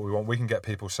can do what we want. We can get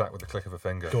people sacked with the click of a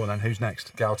finger. Go on then. Who's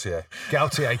next? Gautier.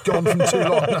 Gautier gone from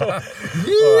Toulon.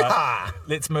 Yeah.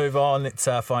 Let's move on. Let's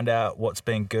find out what's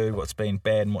been good, what's been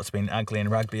bad, and what's been ugly in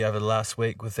rugby over the last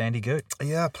week with Andy Good.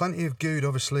 Yeah, plenty of good,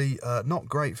 obviously. Not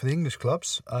great for the English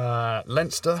clubs.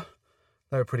 Leinster,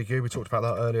 they were pretty good. We talked about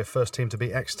that earlier. First team to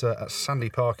beat Exeter at Sandy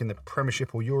Park in the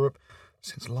Premiership or Europe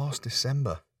since last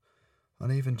December.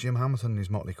 And even Jim Hamilton and his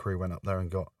motley crew went up there and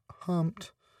got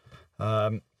humped.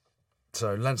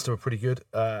 So Leinster were pretty good.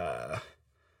 Where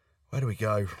do we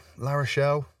go? La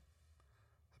Rochelle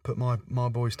put my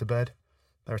boys to bed.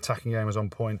 Their attacking game was on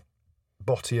point.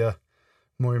 Bottia,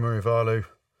 Murivalu.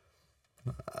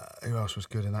 Who else was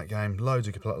good in that game? Loads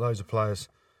of players.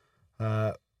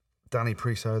 Danny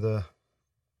Priso, the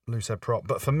loosehead prop.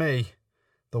 But for me,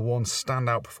 the one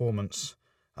standout performance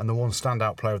and the one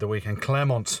standout player of the weekend,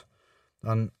 Clermont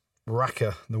and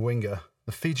Raka, the winger,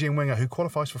 the Fijian winger who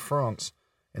qualifies for France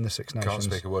in the Six Nations. Can't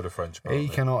speak a word of French. He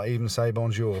apparently. cannot even say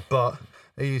bonjour, but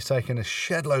he's taken a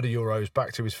shed load of euros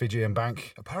back to his Fijian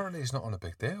bank. Apparently, he's not on a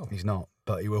big deal. He's not,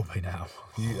 but he will be now.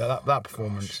 That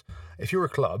performance. If you're a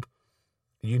club,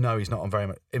 you know he's not on very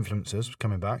much influencers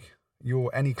coming back.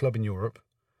 You're any club in Europe,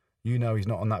 you know he's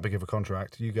not on that big of a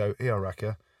contract. You go, here,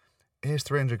 Raka, here's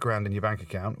 300 grand in your bank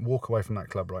account. Walk away from that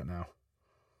club right now.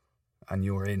 And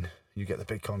you're in. You get the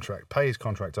big contract. Pay his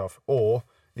contract off. Or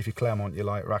if you're Clermont, you're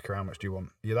like, Raka, how much do you want?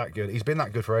 You're that good. He's been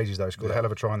that good for ages, though. Scored a hell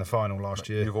of a try in the final last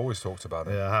year. You've always talked about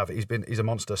it. Yeah, I have. He's a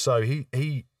monster. So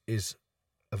he is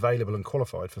available and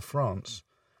qualified for France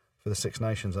for the Six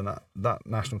Nations, and that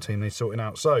national team needs sorting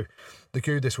out. So the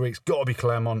good this week's got to be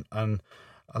Clermont and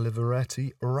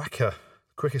Oliveretti Raka,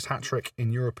 quickest hat trick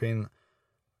in European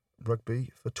rugby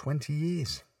for 20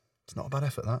 years. It's not a bad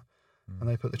effort, that. And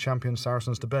they put the champion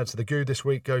Saracens to bed. So the good this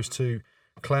week goes to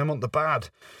Clermont. The bad,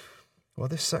 well,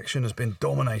 this section has been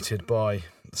dominated by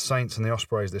the Saints and the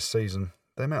Ospreys this season.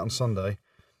 They met on Sunday,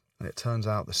 and it turns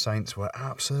out the Saints were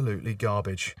absolutely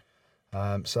garbage.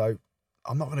 So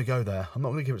I'm not going to go there. I'm not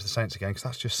going to give it to the Saints again because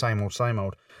that's just same old, same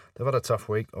old. They've had a tough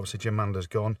week. Obviously, Jim Mander's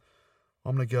gone.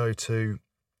 I'm going to go to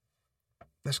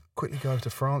let's quickly go to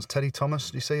France. Teddy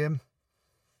Thomas, do you see him?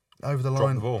 Over the Drop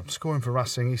line, the ball. scoring for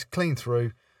Racing. He's clean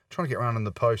through, trying to get around on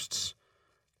the posts.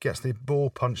 Gets the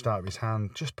ball punched out of his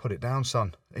hand. Just put it down,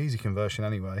 son. Easy conversion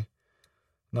anyway.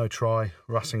 No try.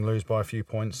 Racing lose by a few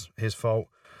points. His fault.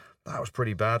 That was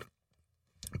pretty bad.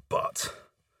 But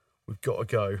we've got to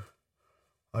go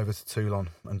over to Toulon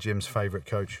and Jim's favourite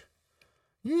coach.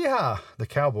 Yeah, the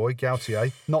cowboy,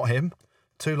 Gautier. Not him.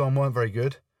 Toulon weren't very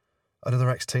good.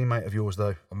 Another ex-teammate of yours,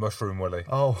 though. A Mushroom Willie.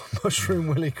 Oh, Mushroom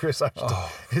Willie, Chris Ashton.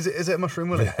 Oh. Is it Mushroom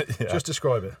Willie? Yeah. Just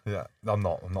describe it. Yeah, I'm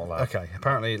not allowed. Okay,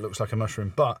 apparently it looks like a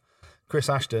mushroom. But Chris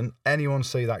Ashton, anyone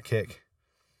see that kick?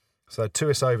 So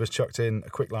Tuissova's chucked in a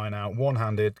quick line out,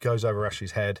 one-handed, goes over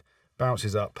Ashley's head,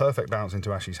 bounces up, perfect bounce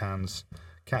into Ashley's hands,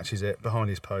 catches it behind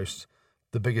his post.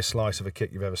 The biggest slice of a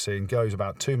kick you've ever seen. Goes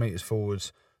about 2 metres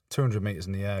forwards, 200 metres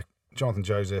in the air. Jonathan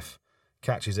Joseph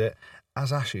catches it.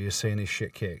 As Ashley is seeing his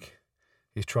shit kick,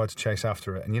 he's tried to chase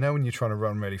after it. And you know when you're trying to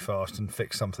run really fast and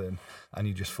fix something and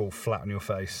you just fall flat on your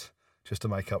face just to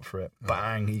make up for it?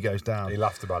 Bang, he goes down. He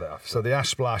laughed about it after. So the ash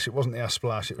splash, it wasn't the ash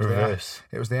splash, it was Reverse.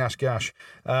 it was the ash gash.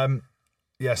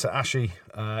 So Ashy,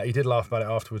 he did laugh about it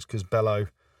afterwards because Bello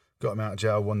got him out of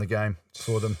jail, won the game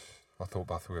for them. I thought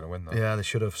Bath were going to win that. Yeah, they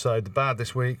should have. So the bad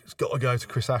this week, it's got to go to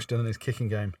Chris Ashton and his kicking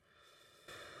game.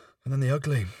 And then the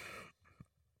ugly.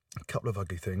 A couple of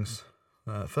ugly things.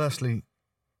 Firstly,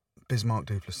 Bismarck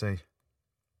Duplessis.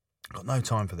 Got no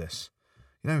time for this.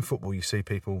 You know, in football, you see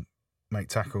people make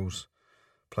tackles,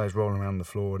 players rolling around the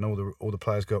floor, and all the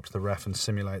players go up to the ref and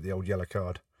simulate the old yellow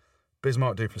card.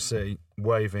 Bismarck Duplessis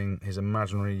waving his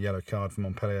imaginary yellow card for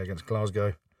Montpellier against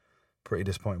Glasgow. Pretty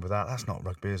disappointed with that. That's not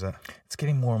rugby, is it? It's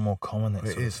getting more and more common, that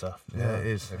It sort is. of stuff. Yeah, it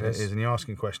is. It is. And you're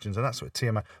asking questions, and that's what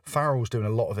TMA. Farrell's doing a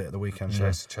lot of it at the weekend.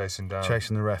 Chasing down.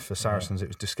 Chasing the ref for Saracens. It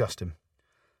was disgusting.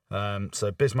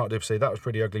 So Bismarck Duplessis, that was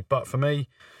pretty ugly. But for me,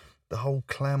 the whole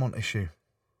Claremont issue,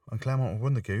 and Claremont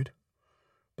won the good,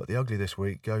 but the ugly this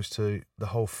week goes to the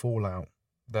whole fallout.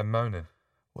 They're moaning.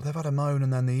 Well, they've had a moan,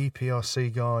 and then the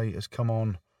EPRC guy has come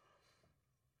on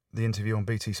the interview on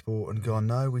BT Sport and gone,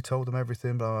 no, we told them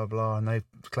everything, blah, blah, blah. And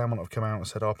Claremont have come out and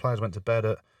said, our players went to bed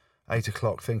at 8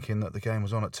 o'clock thinking that the game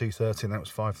was on at 2:30 and that was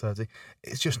 5:30.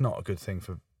 It's just not a good thing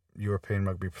for European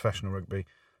rugby, professional rugby.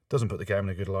 Doesn't put the game in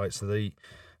a good light. So the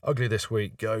ugly this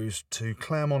week goes to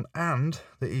Claremont and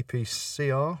the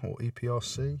EPCR or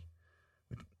EPRC.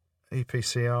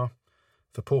 EPCR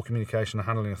for poor communication and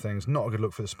handling of things. Not a good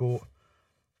look for the sport.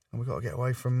 And we've got to get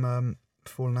away from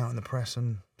falling out in the press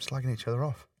and slagging each other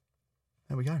off.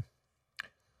 There we go.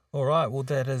 All right, well,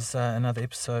 that is another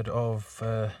episode of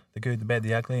The Good, the Bad,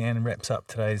 the Ugly, and wraps up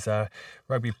today's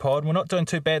rugby pod. We're not doing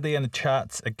too badly in the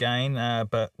charts again,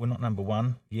 but we're not number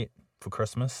one yet for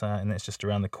Christmas, and that's just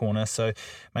around the corner. So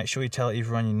make sure you tell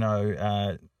everyone you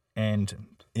know, and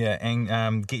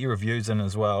get your reviews in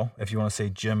as well. If you want to see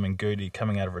Jim and Goody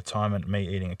coming out of retirement, me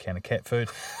eating a can of cat food.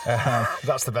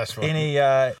 That's the best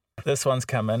one. This one's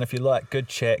come in. If you like good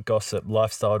chat, gossip,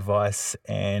 lifestyle advice,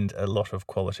 and a lot of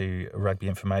quality rugby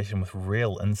information with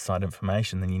real inside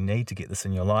information, then you need to get this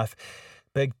in your life.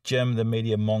 Big Jim, the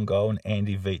media Mongol, and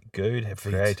Andy Veet Good have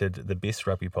created the best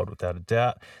rugby pod without a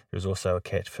doubt. There's also a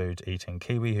cat food eating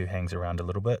Kiwi who hangs around a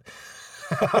little bit.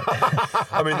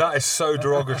 I mean, that is so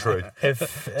derogatory.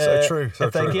 So true.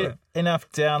 If they get enough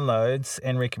downloads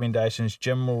and recommendations,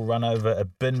 Jim will run over a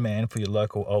bin man for your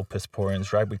local Old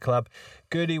Pisporians rugby club.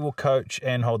 Goody will coach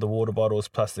and hold the water bottles,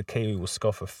 plus the Kiwi will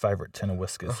scoff a favourite tin of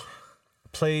whiskers.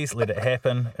 Please let it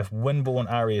happen. If Winbourne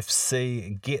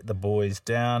RFC get the boys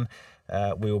down,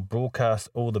 we will broadcast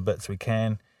all the bits we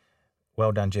can.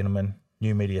 Well done, gentlemen.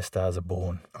 New media stars are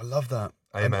born. I love that.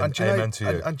 Amen. Amen to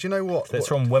you. And do you know what? That's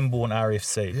from Winbourne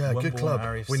RFC. Yeah, Winbourne good club.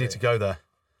 RFC. We need to go there.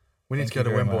 We need Thank to go you to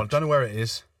very Winbourne. much. Don't know where it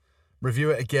is.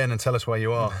 Review it again and tell us where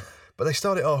you are. But they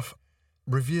start it off.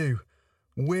 Review.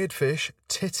 Weird fish,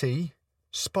 titty,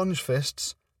 sponge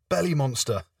fists, belly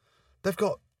monster.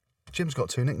 Jim's got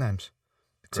 2 nicknames.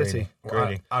 Titty.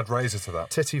 Greedy. Add Razor to that.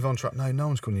 Titty Von Trapp. No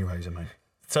one's calling you Razor, mate.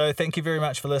 So thank you very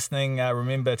much for listening.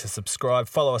 Remember to subscribe,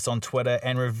 follow us on Twitter,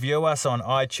 and review us on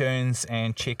iTunes,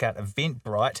 and check out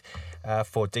Eventbrite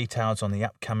for details on the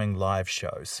upcoming live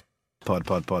shows. Pod.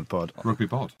 Rugby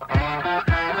pod.